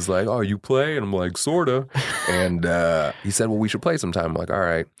that and he was like, "Oh, you play?" And I'm like, "Sorta." And he said, "Well, we should play sometime." I'm like, "All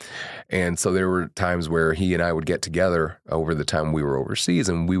right." And so there were times where he and I would get together over the time we were overseas,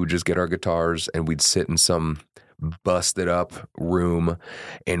 and we would just get our guitars and we'd sit in some busted up room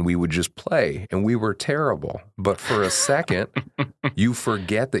and we would just play, and we were terrible. But for a second, you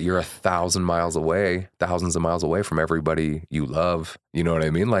forget that you're 1,000 miles away, thousands of miles away from everybody you love. You know what I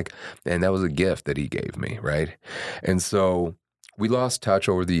mean? Like, and that was a gift that he gave me, right? And so we lost touch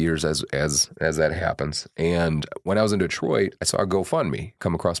over the years as that happens. And when I was in Detroit, I saw a GoFundMe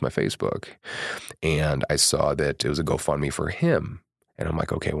come across my Facebook, and I saw that it was a GoFundMe for him. And I'm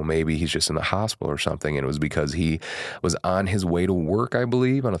like, okay, well, maybe he's just in the hospital or something. And it was because he was on his way to work, I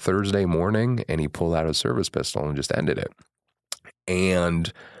believe, on a Thursday morning, and he pulled out a service pistol and just ended it.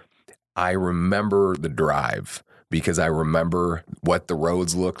 And I remember the drive because I remember what the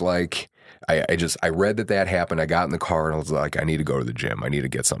roads looked like. I read that happened. I got in the car and I was like, I need to go to the gym. I need to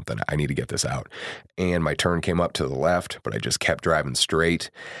get something. I need to get this out. And my turn came up to the left, but I just kept driving straight.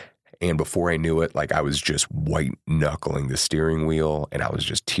 And before I knew it, like I was just white knuckling the steering wheel, and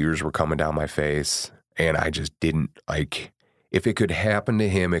tears were coming down my face. And I just didn't if it could happen to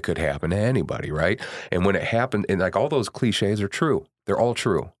him, it could happen to anybody, right? And when it happened, and like all those cliches are true. They're all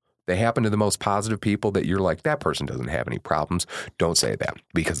true. They happen to the most positive people that you're like, that person doesn't have any problems. Don't say that,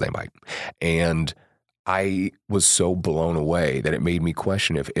 because they might. And I was so blown away that it made me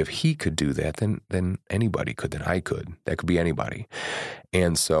question if he could do that, then anybody could, then I could. That could be anybody.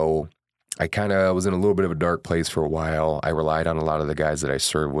 And so I kind of was in a little bit of a dark place for a while. I relied on a lot of the guys that I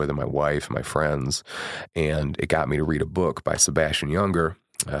served with and my wife and my friends. And it got me to read a book by Sebastian Junger,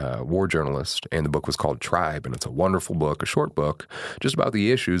 war journalist. And the book was called Tribe. And it's a wonderful book, a short book, just about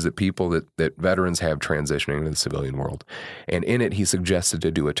the issues that people that veterans have transitioning into the civilian world. And in it, he suggested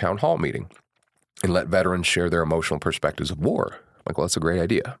to do a town hall meeting and let veterans share their emotional perspectives of war. I'm like, well, that's a great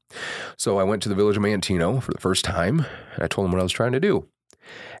idea. So I went to the village of Mantino for the first time, and I told them what I was trying to do.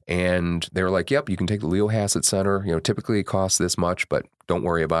 And they were like, yep, you can take the Leo Hassett Center. You know, typically it costs this much, but don't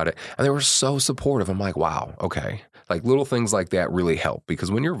worry about it. And they were so supportive. I'm like, wow, okay. Like little things like that really help,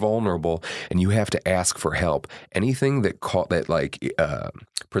 because when you're vulnerable and you have to ask for help, anything that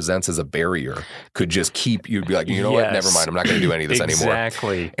presents as a barrier could just keep you'd be like, you know what, never mind, I'm not going to do any of this anymore.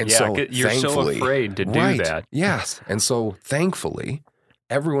 Exactly. And so you're so afraid to do that. Yes. And so thankfully,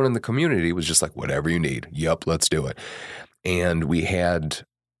 everyone in the community was just like, whatever you need. Yep, let's do it. And we had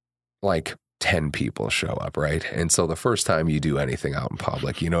like 10 people show up, right? And so the first time you do anything out in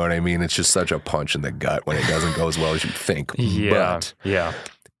public, you know what I mean? It's just such a punch in the gut when it doesn't go as well as you think. But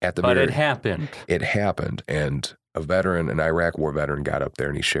it happened. It happened. And a veteran, an Iraq war veteran, got up there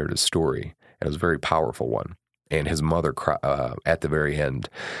and he shared his story. And it was a very powerful one. And his mother, at the very end,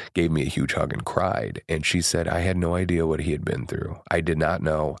 gave me a huge hug and cried. And she said, I had no idea what he had been through. I did not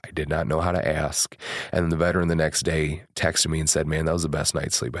know. I did not know how to ask. And the veteran the next day texted me and said, man, that was the best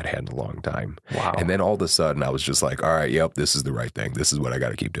night's sleep I'd had in a long time. Wow. And then all of a sudden, I was just like, all right, yep, this is the right thing. This is what I got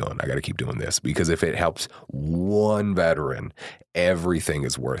to keep doing. I got to keep doing this. Because if it helps one veteran, everything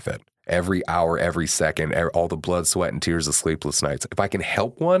is worth it. Every hour, every second, all the blood, sweat, and tears of sleepless nights. If I can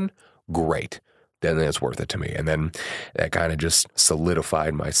help one, great. Then it's worth it to me. And then that kind of just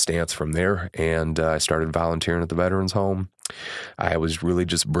solidified my stance from there. And I started volunteering at the Veterans Home. I was really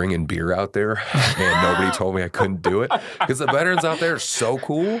just bringing beer out there, and nobody told me I couldn't do it because the veterans out there are so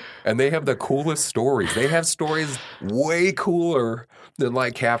cool, and they have the coolest stories. They have stories way cooler than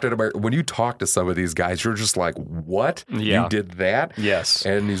like Captain America. When you talk to some of these guys, you're just like, what? Yeah. You did that? Yes.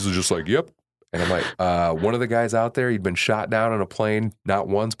 And he's just like, yep. And I'm like, one of the guys out there, he'd been shot down on a plane, not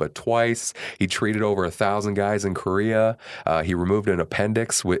once, but twice. He treated over 1,000 guys in Korea. He removed an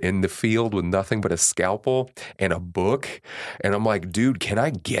appendix in the field with nothing but a scalpel and a book. And I'm like, dude, can I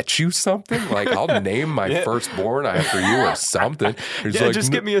get you something? Like, I'll name my firstborn after you or something. He's like,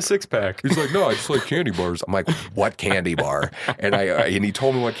 just get me a 6-pack. He's like, no, I just like candy bars. I'm like, what candy bar? And and he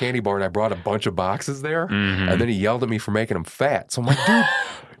told me what candy bar, and I brought a bunch of boxes there. Mm-hmm. And then he yelled at me for making them fat. So I'm like, dude,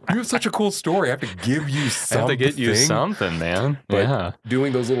 you have such a cool story. I have to give you something. I have to get you something, man. But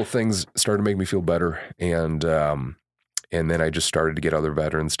doing those little things started to make me feel better. And then I just started to get other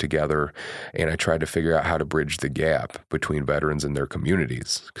veterans together, and I tried to figure out how to bridge the gap between veterans and their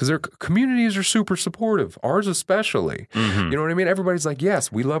communities, because their communities are super supportive, ours especially. Mm-hmm. You know what I mean? Everybody's like, yes,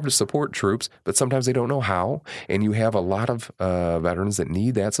 we love to support troops, but sometimes they don't know how, and you have a lot of veterans that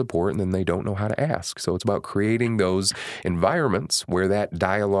need that support, and then they don't know how to ask. So it's about creating those environments where that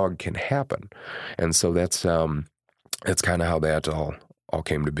dialogue can happen. And so that's kind of how that all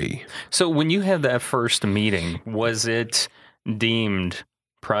came to be. So when you had that first meeting, was it deemed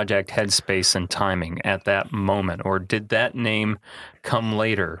Project Headspace and Timing at that moment, or did that name come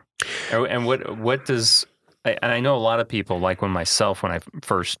later? And what does, and I know a lot of people, like when I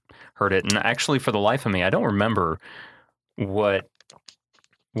first heard it, and actually for the life of me, I don't remember what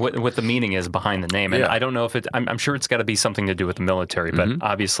the meaning is behind the name. And I don't know if I'm sure it's got to be something to do with the military, but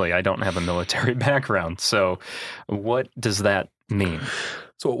obviously I don't have a military background. So what does that mean?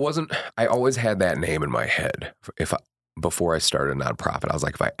 So it wasn't, I always had that name in my head. Before I started a nonprofit, I was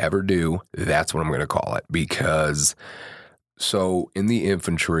like, if I ever do, that's what I'm going to call it. Because so in the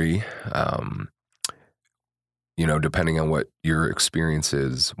infantry, depending on what your experience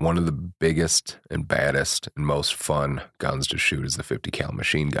is, one of the biggest and baddest and most fun guns to shoot is the 50 cal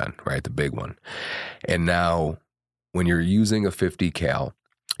machine gun, right? The big one. And now when you're using a 50 cal,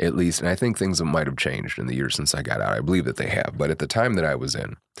 at least, and I think things might have changed in the years since I got out. I believe that they have. But at the time that I was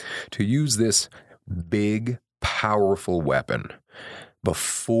in, to use this big, powerful weapon,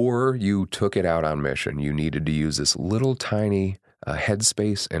 before you took it out on mission, you needed to use this little tiny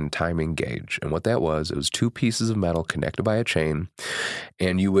headspace and timing gauge. And what that was, it was 2 pieces of metal connected by a chain,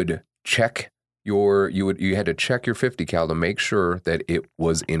 and you would check you had to check your 50 cal to make sure that it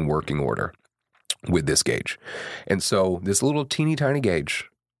was in working order with this gauge. And so this little teeny tiny gauge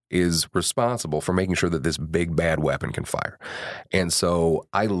is responsible for making sure that this big bad weapon can fire. And so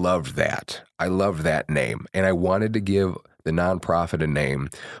I loved that. I loved that name. And I wanted to give the nonprofit a name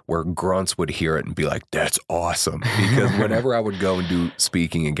where grunts would hear it and be like, that's awesome. Because whenever I would go and do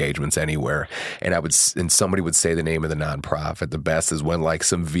speaking engagements anywhere, and somebody would say the name of the nonprofit, the best is when like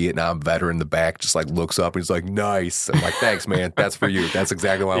some Vietnam veteran in the back just like looks up and he's like, nice. I'm like, thanks, man. That's for you. That's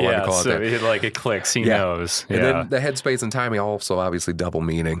exactly why I wanted to call it that. It clicks. He knows. And then the headspace and timing also obviously double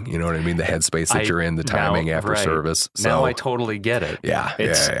meaning. You know what I mean? The headspace that you're in, the timing after service. So, now I totally get it. Yeah.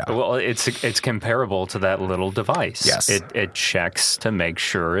 Well, it's comparable to that little device. Yes. It checks to make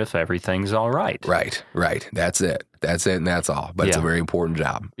sure if everything's all right. Right. That's it. And that's all. But it's a very important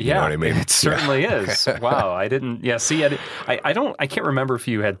job. You know what I mean? It certainly is. Wow. I didn't. Yeah. See, I can't remember if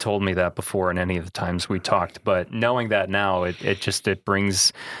you had told me that before in any of the times we talked. But knowing that now, it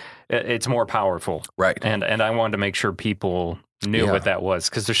brings. It's more powerful. Right. And I wanted to make sure people knew what that was,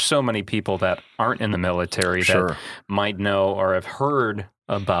 because there's so many people that aren't in the military that might know or have heard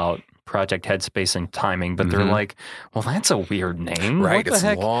about Project Headspace and timing, but they're like, well, that's a weird name. Right. What the It's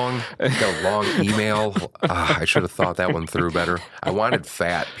heck? long. It's got a long email. I should have thought that one through better. I wanted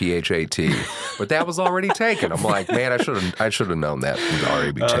FAT, PHAT, but that was already taken. I'm like, man, I should have known that would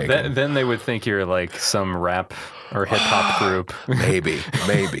already be taken. Then they would think you're like some rap or hip hop group.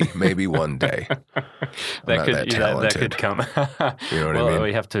 Maybe one day. That could come. You know what I mean?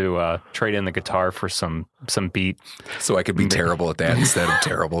 We have to trade in the guitar for some beat. So I could be terrible at that instead of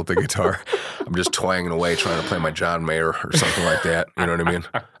terrible at the guitar. I'm just twanging away trying to play my John Mayer or something like that. You know what I mean?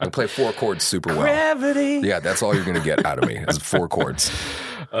 I can play 4 chords super well. Gravity. Yeah, that's all you're going to get out of me is 4 chords.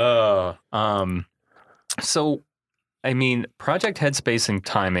 So, I mean, Project Headspace and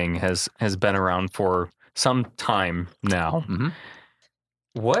timing has been around for some time now. Mm-hmm.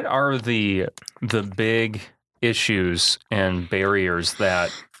 What are the big issues and barriers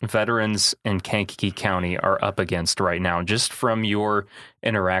that veterans in Kankakee County are up against right now? Just from your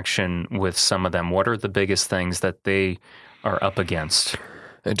interaction with some of them, what are the biggest things that they are up against?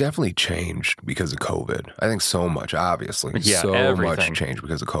 It definitely changed because of COVID. I think so much, obviously. Yeah, so everything. much changed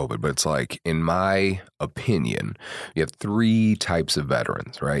because of COVID. But it's like, in my opinion, you have 3 types of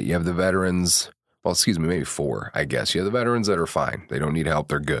veterans, right? You have the veterans, well, excuse me, maybe 4, I guess. You have the veterans that are fine. They don't need help.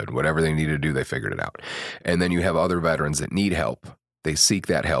 They're good. Whatever they need to do, they figured it out. And then you have other veterans that need help. They seek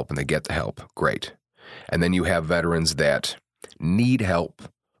that help and they get the help. Great. And then you have veterans that need help,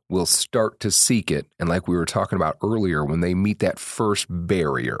 will start to seek it. And like we were talking about earlier, when they meet that first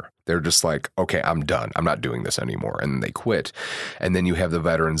barrier, they're just like, okay, I'm done. I'm not doing this anymore. And they quit. And then you have the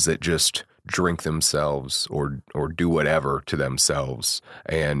veterans that just drink themselves or do whatever to themselves.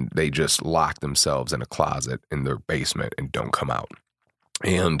 And they just lock themselves in a closet in their basement and don't come out.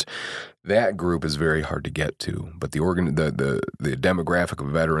 And that group is very hard to get to, but the demographic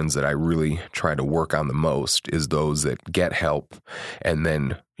of veterans that I really try to work on the most is those that get help and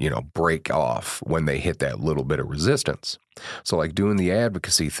then, break off when they hit that little bit of resistance. So like doing the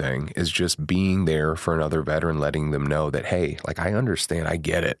advocacy thing is just being there for another veteran, letting them know that, hey, like I understand, I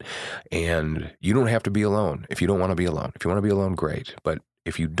get it. And you don't have to be alone if you don't want to be alone. If you want to be alone, great. But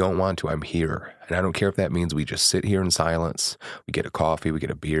if you don't want to, I'm here. And I don't care if that means we just sit here in silence, we get a coffee, we get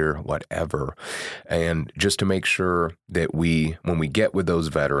a beer, whatever. And just to make sure that when we get with those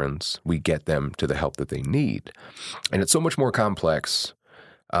veterans, we get them to the help that they need. And it's so much more complex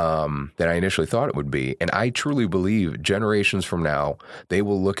than I initially thought it would be. And I truly believe generations from now, they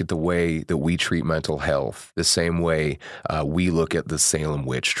will look at the way that we treat mental health the same way we look at the Salem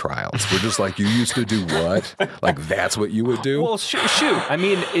witch trials. We're just like, you used to do what? Like, that's what you would do? Well, shoot. I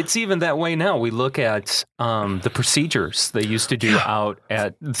mean, it's even that way now. We look at the procedures they used to do out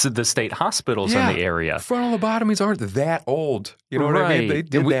at the state hospitals in the area. Frontal lobotomies aren't that old. You know what I mean? They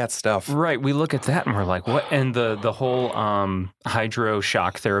did that stuff. Right. We look at that and we're like, what? And the whole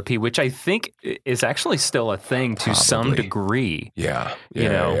hydroshock therapy, which I think is actually still a thing to some degree. Yeah.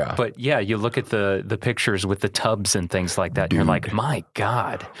 But yeah, you look at the pictures with the tubs and things like that, and you're like, my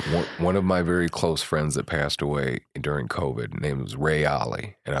God. One of my very close friends that passed away during COVID, his name was Ray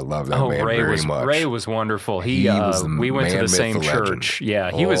Ollie, and I love that man very much. Ray was wonderful. He was we went to the same church.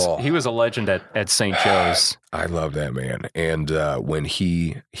 Yeah, he was a legend at St. Joe's. I love that man. And when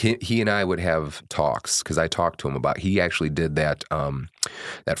he and I would have talks, because I talked to him about, he actually did that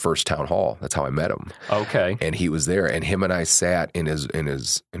first town hall. That's how I met him. Okay. And he was there, and him and I sat in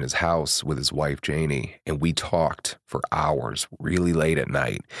his house with his wife Janie, and we talked for hours, really late at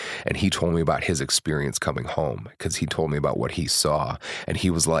night. And he told me about his experience coming home, because he told me about what he saw. And he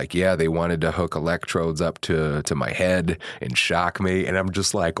was like, yeah, they wanted to hook electrodes up to my head and shock me. And I'm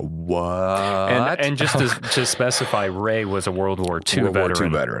just like, what? And just to specify, Ray was a World War II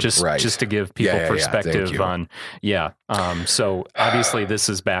veteran. Just to give people perspective on, so obviously this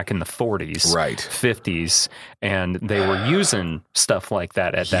is back in the 40s, 50s, and they were using stuff like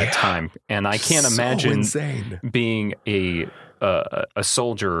that at that time. And I can't imagine being a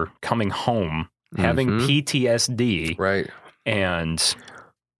soldier coming home, having PTSD. Right. And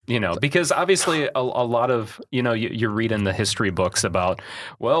because obviously a lot of, you're reading the history books about,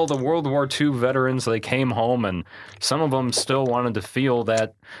 well, the World War II veterans, they came home and some of them still wanted to feel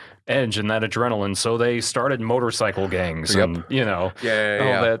that edge and that adrenaline, so they started motorcycle gangs and, all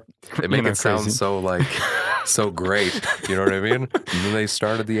that. They make it sound so great. You know what I mean? And then they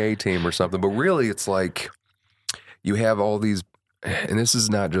started the A-team or something. But really, it's like you have all these, and this is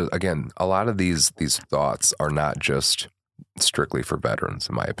not just, again, a lot of these thoughts are not just strictly for veterans,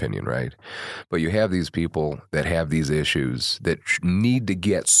 in my opinion, right? But you have these people that have these issues that need to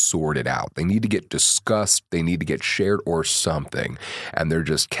get sorted out. They need to get discussed. They need to get shared or something. And they're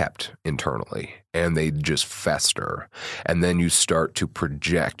just kept internally. and they just fester. And then you start to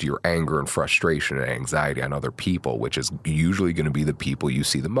project your anger and frustration and anxiety on other people, which is usually going to be the people you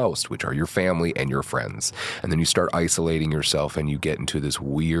see the most, which are your family and your friends. And then you start isolating yourself and you get into this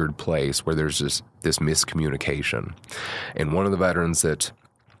weird place where there's this miscommunication. And one of the veterans that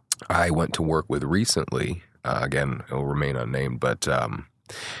I went to work with recently, again, it will remain unnamed, but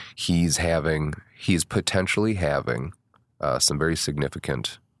he's potentially having some very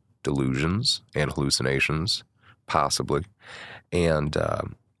significant delusions and hallucinations, possibly. And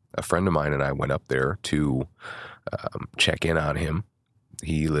a friend of mine and I went up there to check in on him.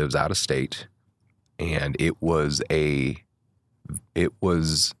 He lives out of state, and it was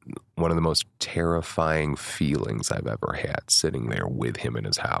one of the most terrifying feelings I've ever had sitting there with him in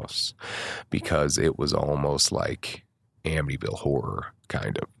his house, because it was almost like Amityville Horror,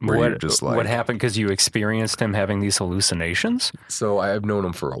 kind of. Where you're just like, what happened? Because you experienced him having these hallucinations? So I've known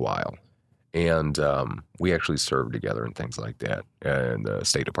him for a while, and we actually served together and things like that in the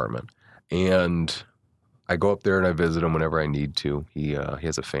State Department. And I go up there and I visit him whenever I need to. He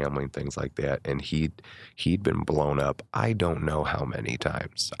has a family and things like that, and he'd been blown up. I don't know how many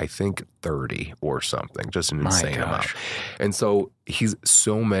times. I think 30 or something, just an insane amount. And so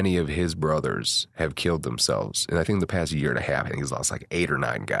so many of his brothers have killed themselves, and I think in the past year and a half, I think he's lost like 8 or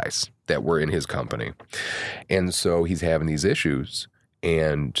 9 guys that were in his company. And so he's having these issues,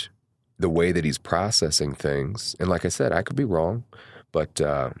 and the way that he's processing things, and like I said, I could be wrong. But,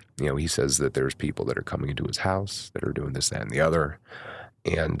 he says that there's people that are coming into his house that are doing this, that, and the other.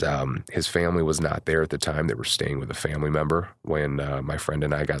 And his family was not there at the time. They were staying with a family member when my friend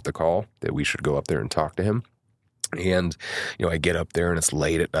and I got the call that we should go up there and talk to him. And, I get up there and it's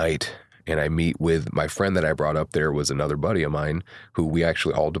late at night, and I meet with my friend that I brought up there was another buddy of mine who we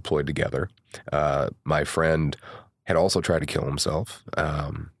actually all deployed together. My friend had also tried to kill himself,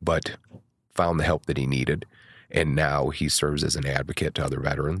 but found the help that he needed. And now he serves as an advocate to other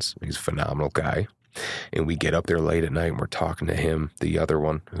veterans. He's a phenomenal guy. And we get up there late at night and we're talking to him, the other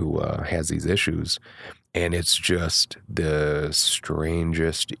one who has these issues. And it's just the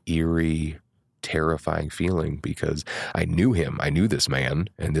strangest, eerie, terrifying feeling, because I knew him. I knew this man,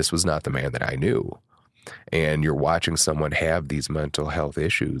 and this was not the man that I knew. And you're watching someone have these mental health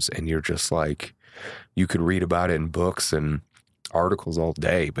issues, and you're just like, you could read about it in books and articles all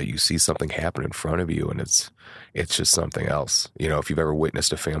day, but you see something happen in front of you, and it's just something else. If you've ever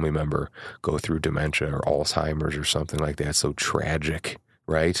witnessed a family member go through dementia or Alzheimer's or something like that, so tragic,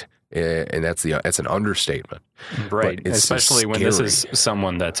 right? And that's an understatement, right? Especially when this is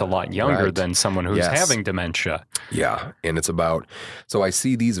someone that's a lot younger than someone who's having dementia. Yeah, and it's about. So I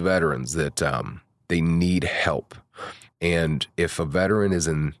see these veterans that they need help. And if a veteran is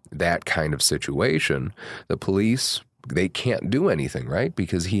in that kind of situation, the police, they can't do anything, right?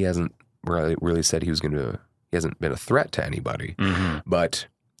 Because he hasn't really said he hasn't been a threat to anybody. Mm-hmm. But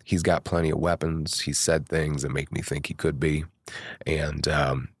he's got plenty of weapons. He's said things that make me think he could be. And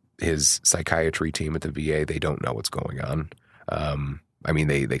his psychiatry team at the VA, they don't know what's going on.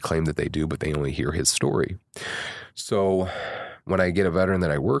 They claim that they do, but they only hear his story. So when I get a veteran that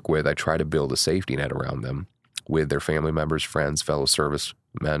I work with, I try to build a safety net around them with their family members, friends, fellow service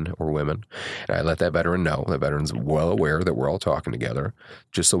men or women. And I let that veteran know. That veteran's well aware that we're all talking together,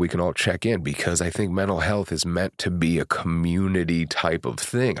 just so we can all check in, because I think mental health is meant to be a community type of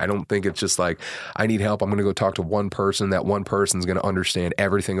thing. I don't think it's just like, I need help, I'm going to go talk to one person. That one person's going to understand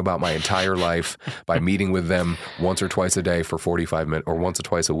everything about my entire life by meeting with them once or twice a day for 45 minutes, or once or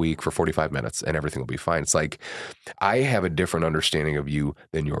twice a week for 45 minutes, and everything will be fine. It's like, I have a different understanding of you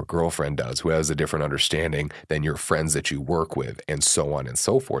than your girlfriend does, who has a different understanding than your friends that you work with, and so on and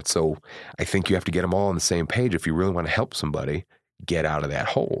so forth. So I think you have to get them all on the same page if you really want to help somebody get out of that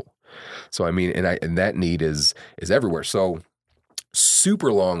hole. So and that need is everywhere. So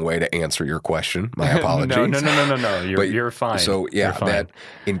super long way to answer your question. My apologies. No. You're fine. So yeah, you're fine. That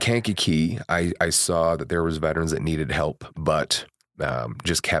in Kankakee, I saw that there was veterans that needed help, but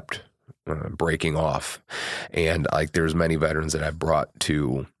just kept breaking off. And like, there's many veterans that I've brought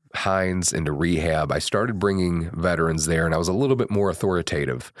to Hines into rehab. I started bringing veterans there, and I was a little bit more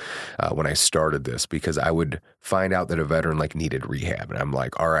authoritative when I started this, because I would find out that a veteran needed rehab, and I'm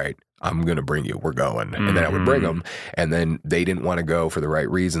like, all right, I'm going to bring you, we're going. And then I would bring them, and then they didn't want to go for the right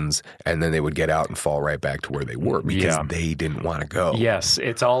reasons, and then they would get out and fall right back to where they were because they didn't want to go. Yes,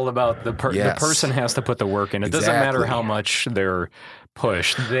 it's all about the person has to put the work in. It doesn't matter how much they're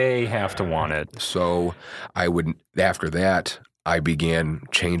pushed, they have to want it. So after that, I began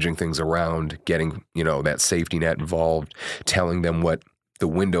changing things around, getting, that safety net involved, telling them what the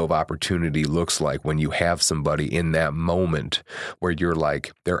window of opportunity looks like when you have somebody in that moment where you're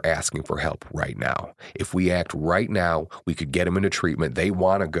like, they're asking for help right now. If we act right now, we could get them into treatment. They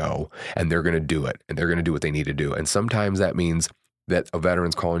want to go, and they're going to do it, and they're going to do what they need to do. And sometimes that means that a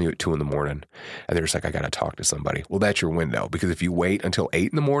veteran's calling you at 2 a.m. and they're just like, I got to talk to somebody. Well, that's your window, because if you wait until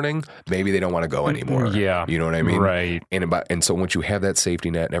 8 a.m, maybe they don't want to go anymore. Yeah. You know what I mean? Right. And so once you have that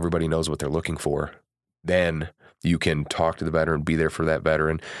safety net and everybody knows what they're looking for, then you can talk to the veteran, be there for that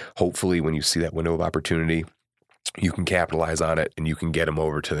veteran. Hopefully, when you see that window of opportunity, you can capitalize on it and you can get them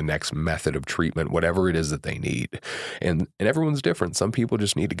over to the next method of treatment, whatever it is that they need. And everyone's different. Some people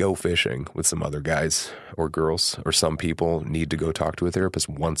just need to go fishing with some other guys or girls, or some people need to go talk to a therapist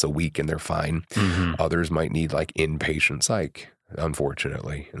once a week and they're fine. Mm-hmm. Others might need like inpatient psych,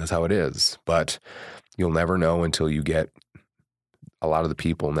 unfortunately. And that's how it is. But you'll never know until you get a lot of the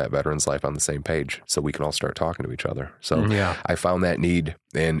people in that veteran's life on the same page, so we can all start talking to each other. So I found that need,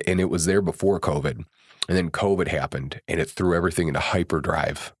 and it was there before COVID. And then COVID happened, and it threw everything into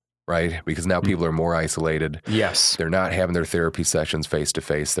hyperdrive, right? Because now people are more isolated. Yes. They're not having their therapy sessions face to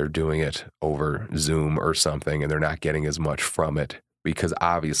face. They're doing it over Zoom or something, and they're not getting as much from it, because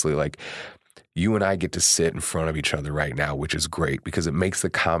obviously, like, you and I get to sit in front of each other right now, which is great because it makes the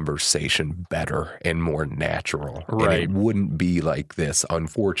conversation better and more natural. Right. And it wouldn't be like this,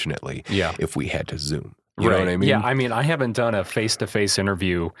 unfortunately, if we had to Zoom. You know what I mean? Yeah, I mean, I haven't done a face-to-face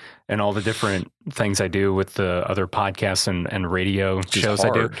interview and all the different things I do with the other podcasts and radio shows I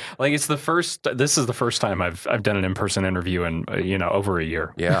do. Like, this is the first time I've done an in-person interview in, over a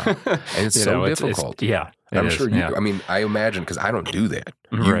year. Yeah. And it's so difficult. I'm sure you, I mean, I imagine, because I don't do that.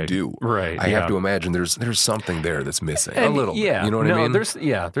 You do. Right. I have to imagine there's something there that's missing. A little bit. You know what I mean? There's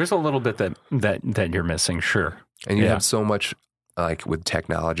a little bit that you're missing, sure. And you have so much, like, with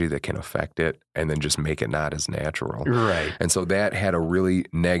technology that can affect it and then just make it not as natural. Right. And so that had a really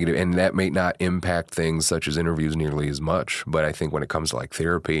negative, and that may not impact things such as interviews nearly as much. But I think when it comes to like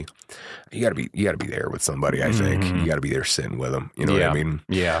therapy, you gotta be there with somebody, I think. You gotta be there sitting with them. You know what I mean?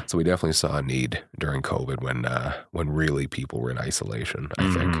 Yeah. So we definitely saw a need during COVID when really people were in isolation,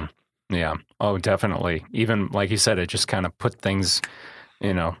 I think. Yeah. Oh, definitely. Even like you said, it just kind of put things,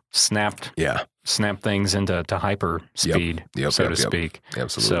 snap things into hyper speed, so to speak.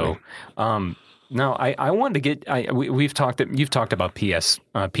 Absolutely. So, now I wanted to get, you've talked about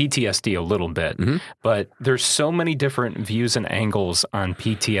PTSD a little bit, but there's so many different views and angles on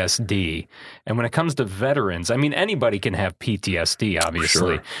PTSD. And when it comes to veterans, I mean, anybody can have PTSD,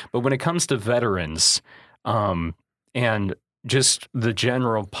 obviously, but when it comes to veterans, and just the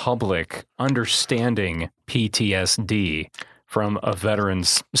general public understanding PTSD from a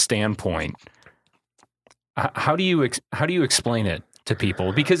veteran's standpoint, how do you explain it to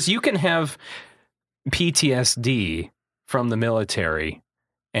people? Because you can have PTSD from the military,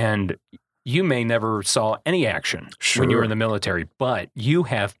 and you may never saw any action when you were in the military, but you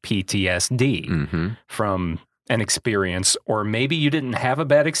have PTSD from an experience, or maybe you didn't have a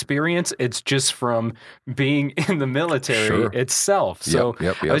bad experience. It's just from being in the military itself. So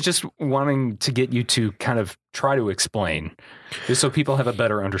I was just wanting to get you to kind of try to explain, just so people have a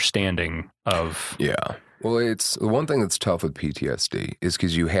better understanding of. Yeah. Well, it's the one thing that's tough with PTSD is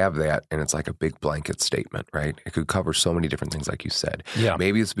because you have that, and it's like a big blanket statement, right? It could cover so many different things, like you said. Yeah.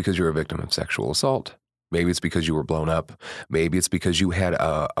 Maybe it's because you're a victim of sexual assault. Maybe it's because you were blown up. Maybe it's because you had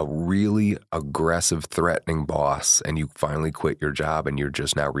a really aggressive, threatening boss, and you finally quit your job, and you're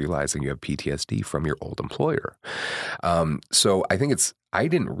just now realizing you have PTSD from your old employer. So I think I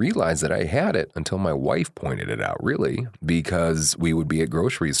didn't realize that I had it until my wife pointed it out, really, because we would be at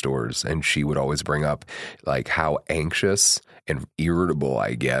grocery stores, and she would always bring up like how anxious and irritable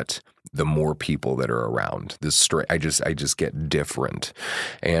I get the more people that are around. I just get different,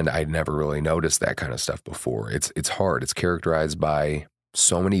 and I'd never really noticed that kind of stuff before. It's hard. It's characterized by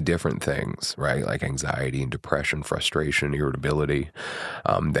so many different things, right? Like anxiety and depression, frustration, irritability,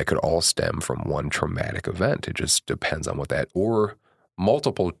 that could all stem from one traumatic event. It just depends on what that, or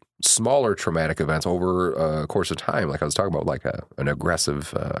multiple smaller traumatic events over a course of time, like I was talking about, like an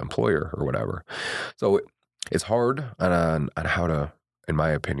aggressive employer or whatever. So it's hard on how to, in my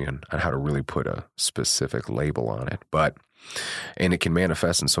opinion, on how to really put a specific label on it. And it can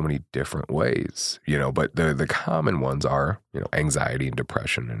manifest in so many different ways, but the common ones are, anxiety and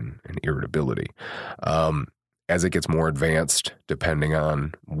depression and irritability. as it gets more advanced, depending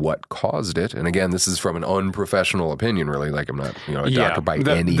on what caused it. And again, this is from an unprofessional opinion, really. Like I'm not, a doctor by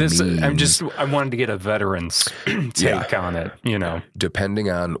any means. I wanted to get a veteran's take on it, Depending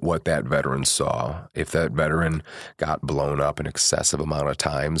on what that veteran saw, if that veteran got blown up an excessive amount of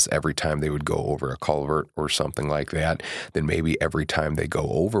times, every time they would go over a culvert or something like that, then maybe every time they go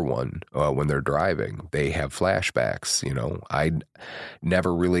over one when they're driving, they have flashbacks. I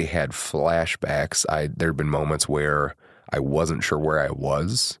never really had flashbacks. There've been moments where I wasn't sure where I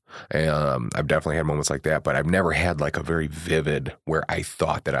was. And I've definitely had moments like that, but I've never had like a very vivid where I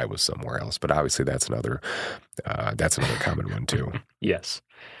thought that I was somewhere else. But obviously that's another common one too. Yes.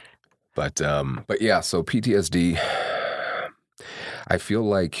 But yeah, so PTSD, I feel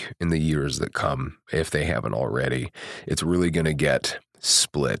like in the years that come, if they haven't already, it's really going to get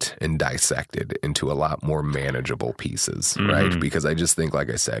split and dissected into a lot more manageable pieces, right? Because I just think, like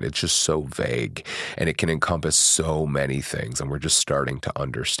I said, it's just so vague and it can encompass so many things, and we're just starting to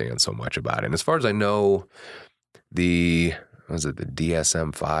understand so much about it. And as far as I know, the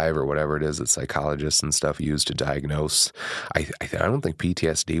DSM-5 or whatever it is that psychologists and stuff use to diagnose, I don't think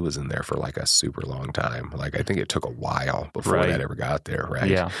PTSD was in there for like a super long time. Like I think it took a while before that ever got there, right?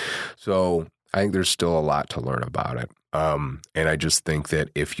 Yeah. So I think there's still a lot to learn about it. And I just think that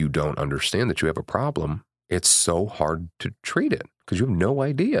if you don't understand that you have a problem, it's so hard to treat it because you have no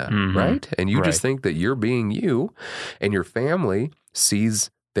idea, right? And you just think that you're being you, and your family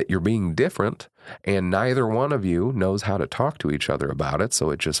sees that you're being different, and neither one of you knows how to talk to each other about it.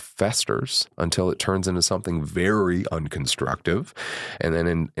 So it just festers until it turns into something very unconstructive. And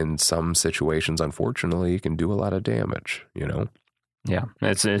then in some situations, unfortunately, it can do a lot of damage, Yeah.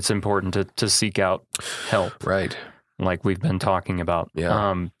 It's important to seek out help. Right. Like we've been talking about.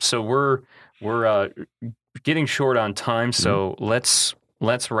 Yeah. So we're getting short on time. So let's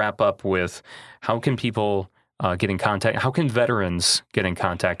wrap up with how can people get in contact? How can veterans get in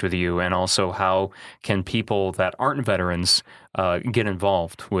contact with you? And also how can people that aren't veterans get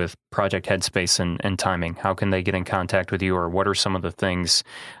involved with Project Headspace and timing? How can they get in contact with you, or what are some of the things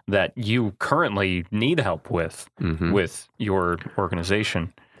that you currently need help with your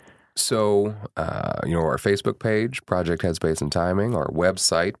organization? So, our Facebook page, Project Headspace and Timing, our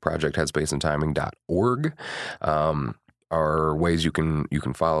website, projectheadspaceandtiming.org, are ways you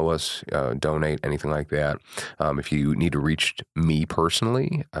can follow us, donate, anything like that. If you need to reach me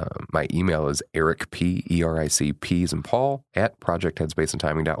personally, my email is Eric P, ERIC, P's and Paul, at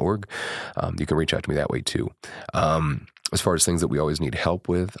projectheadspaceandtiming.org. You can reach out to me that way too. As far as things that we always need help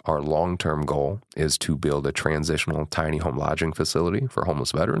with, our long-term goal is to build a transitional tiny home lodging facility for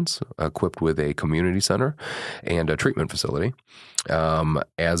homeless veterans, equipped with a community center and a treatment facility.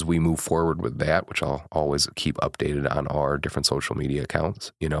 As we move forward with that, which I'll always keep updated on our different social media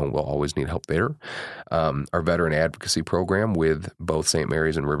accounts, we'll always need help there. Our veteran advocacy program with both St.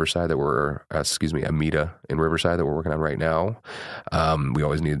 Mary's and Riverside Amita in Riverside that we're working on right now. We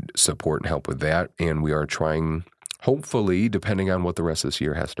always need support and help with that. And we are trying, hopefully, depending on what the rest of this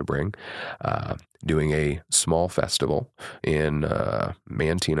year has to bring, doing a small festival in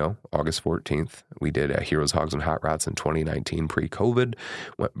Mantino, August 14th. We did Heroes, Hogs, and Hot Rods in 2019 pre-COVID.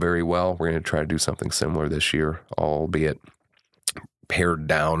 Went very well. We're going to try to do something similar this year, albeit pared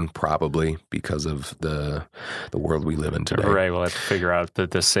down probably because of the world we live in today. Right. We'll have to figure out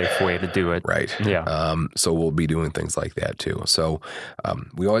the safe way to do it. Right. Yeah. So we'll be doing things like that too. So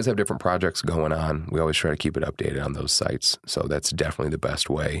we always have different projects going on. We always try to keep it updated on those sites. So that's definitely the best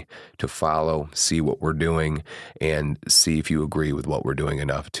way to follow, see what we're doing, and see if you agree with what we're doing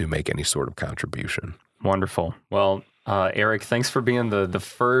enough to make any sort of contribution. Wonderful. Well, Eric, thanks for being the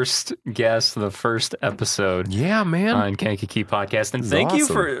first guest, the first episode. Yeah, man. On Kankakee Podcast. And thank you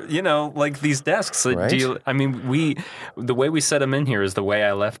for, these desks. Right? The way we set them in here is the way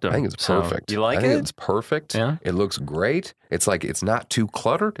I left them. I think it's perfect. You like it? I think it's perfect. Yeah. It looks great. It's like it's not too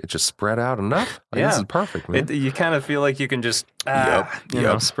cluttered. It's just spread out enough. This is perfect, man. You kind of feel like you can just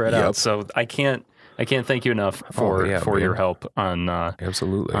spread out. So I can't thank you enough for your help on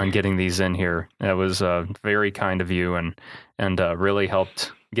absolutely on getting these in here. That was very kind of you and really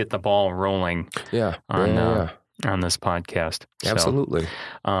helped get the ball rolling. On this podcast. Absolutely.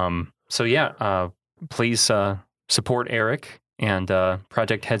 Please support Eric and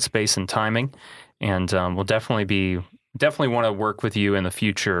Project Headspace and Timing, and we'll definitely want to work with you in the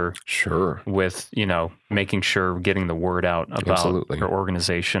future. Sure. With making sure getting the word out about Absolutely. your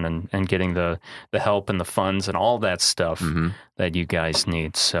organization and getting the help and the funds and all that stuff that you guys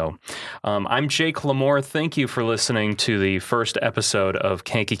need. So I'm Jake Lamore. Thank you for listening to the first episode of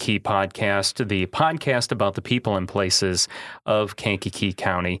Kankakee Podcast, the podcast about the people and places of Kankakee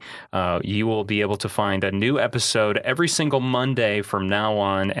County. You will be able to find a new episode every single Monday from now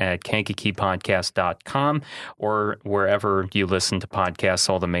on at kankakeepodcast.com or wherever you listen to podcasts,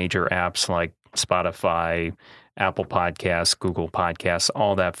 all the major apps like Spotify, Apple Podcasts, Google Podcasts,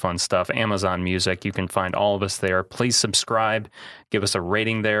 all that fun stuff, Amazon Music. You can find all of us there. Please subscribe, give us a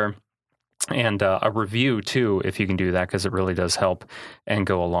rating there, and a review too, if you can do that, because it really does help and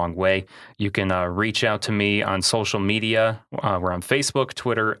go a long way. You can reach out to me on social media. We're on Facebook,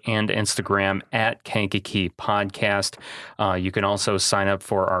 Twitter, and Instagram at Kankakee Podcast. You can also sign up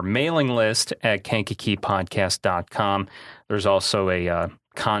for our mailing list at kankakeepodcast.com. There's also a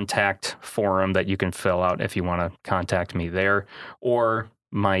contact forum that you can fill out if you want to contact me there, or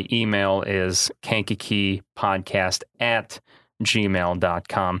my email is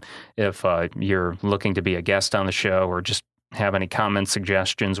kankakeepodcast@gmail.com if you're looking to be a guest on the show or just have any comments,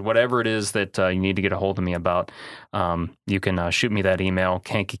 suggestions, whatever it is that you need to get a hold of me about. You can shoot me that email,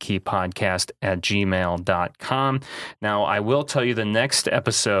 kankakeepodcast@gmail.com. Now, I will tell you the next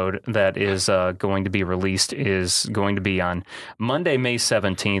episode that is going to be released is going to be on Monday, May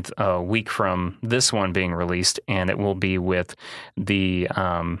 17th, a week from this one being released, and it will be with the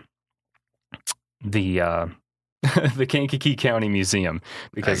the Kankakee County Museum,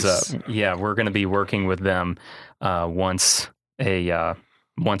 because Nice. we're going to be working with them once a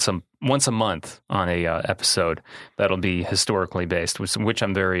month on a episode that'll be historically based, which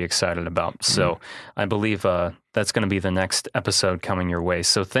I'm very excited about. So I believe that's going to be the next episode coming your way.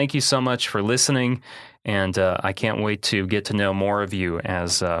 So thank you so much for listening, and I can't wait to get to know more of you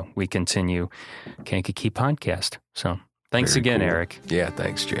as we continue Kankakee Podcast. So thanks Very again, cool. Eric. Yeah,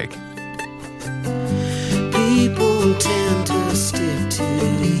 thanks, Jake.